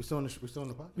 Oh, we're still in the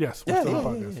podcast. Yes, we're still in the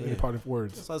podcast. Any parting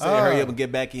words? So I say, hurry up and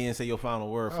get back in and say your final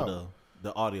word for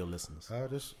the audio listeners.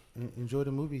 Just enjoy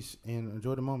the movies and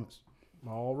enjoy the moments.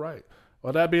 All right.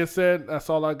 Well, that being said, that's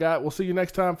all I got. We'll see you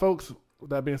next time, folks.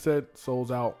 With that being said,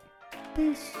 Souls out.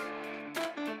 Peace.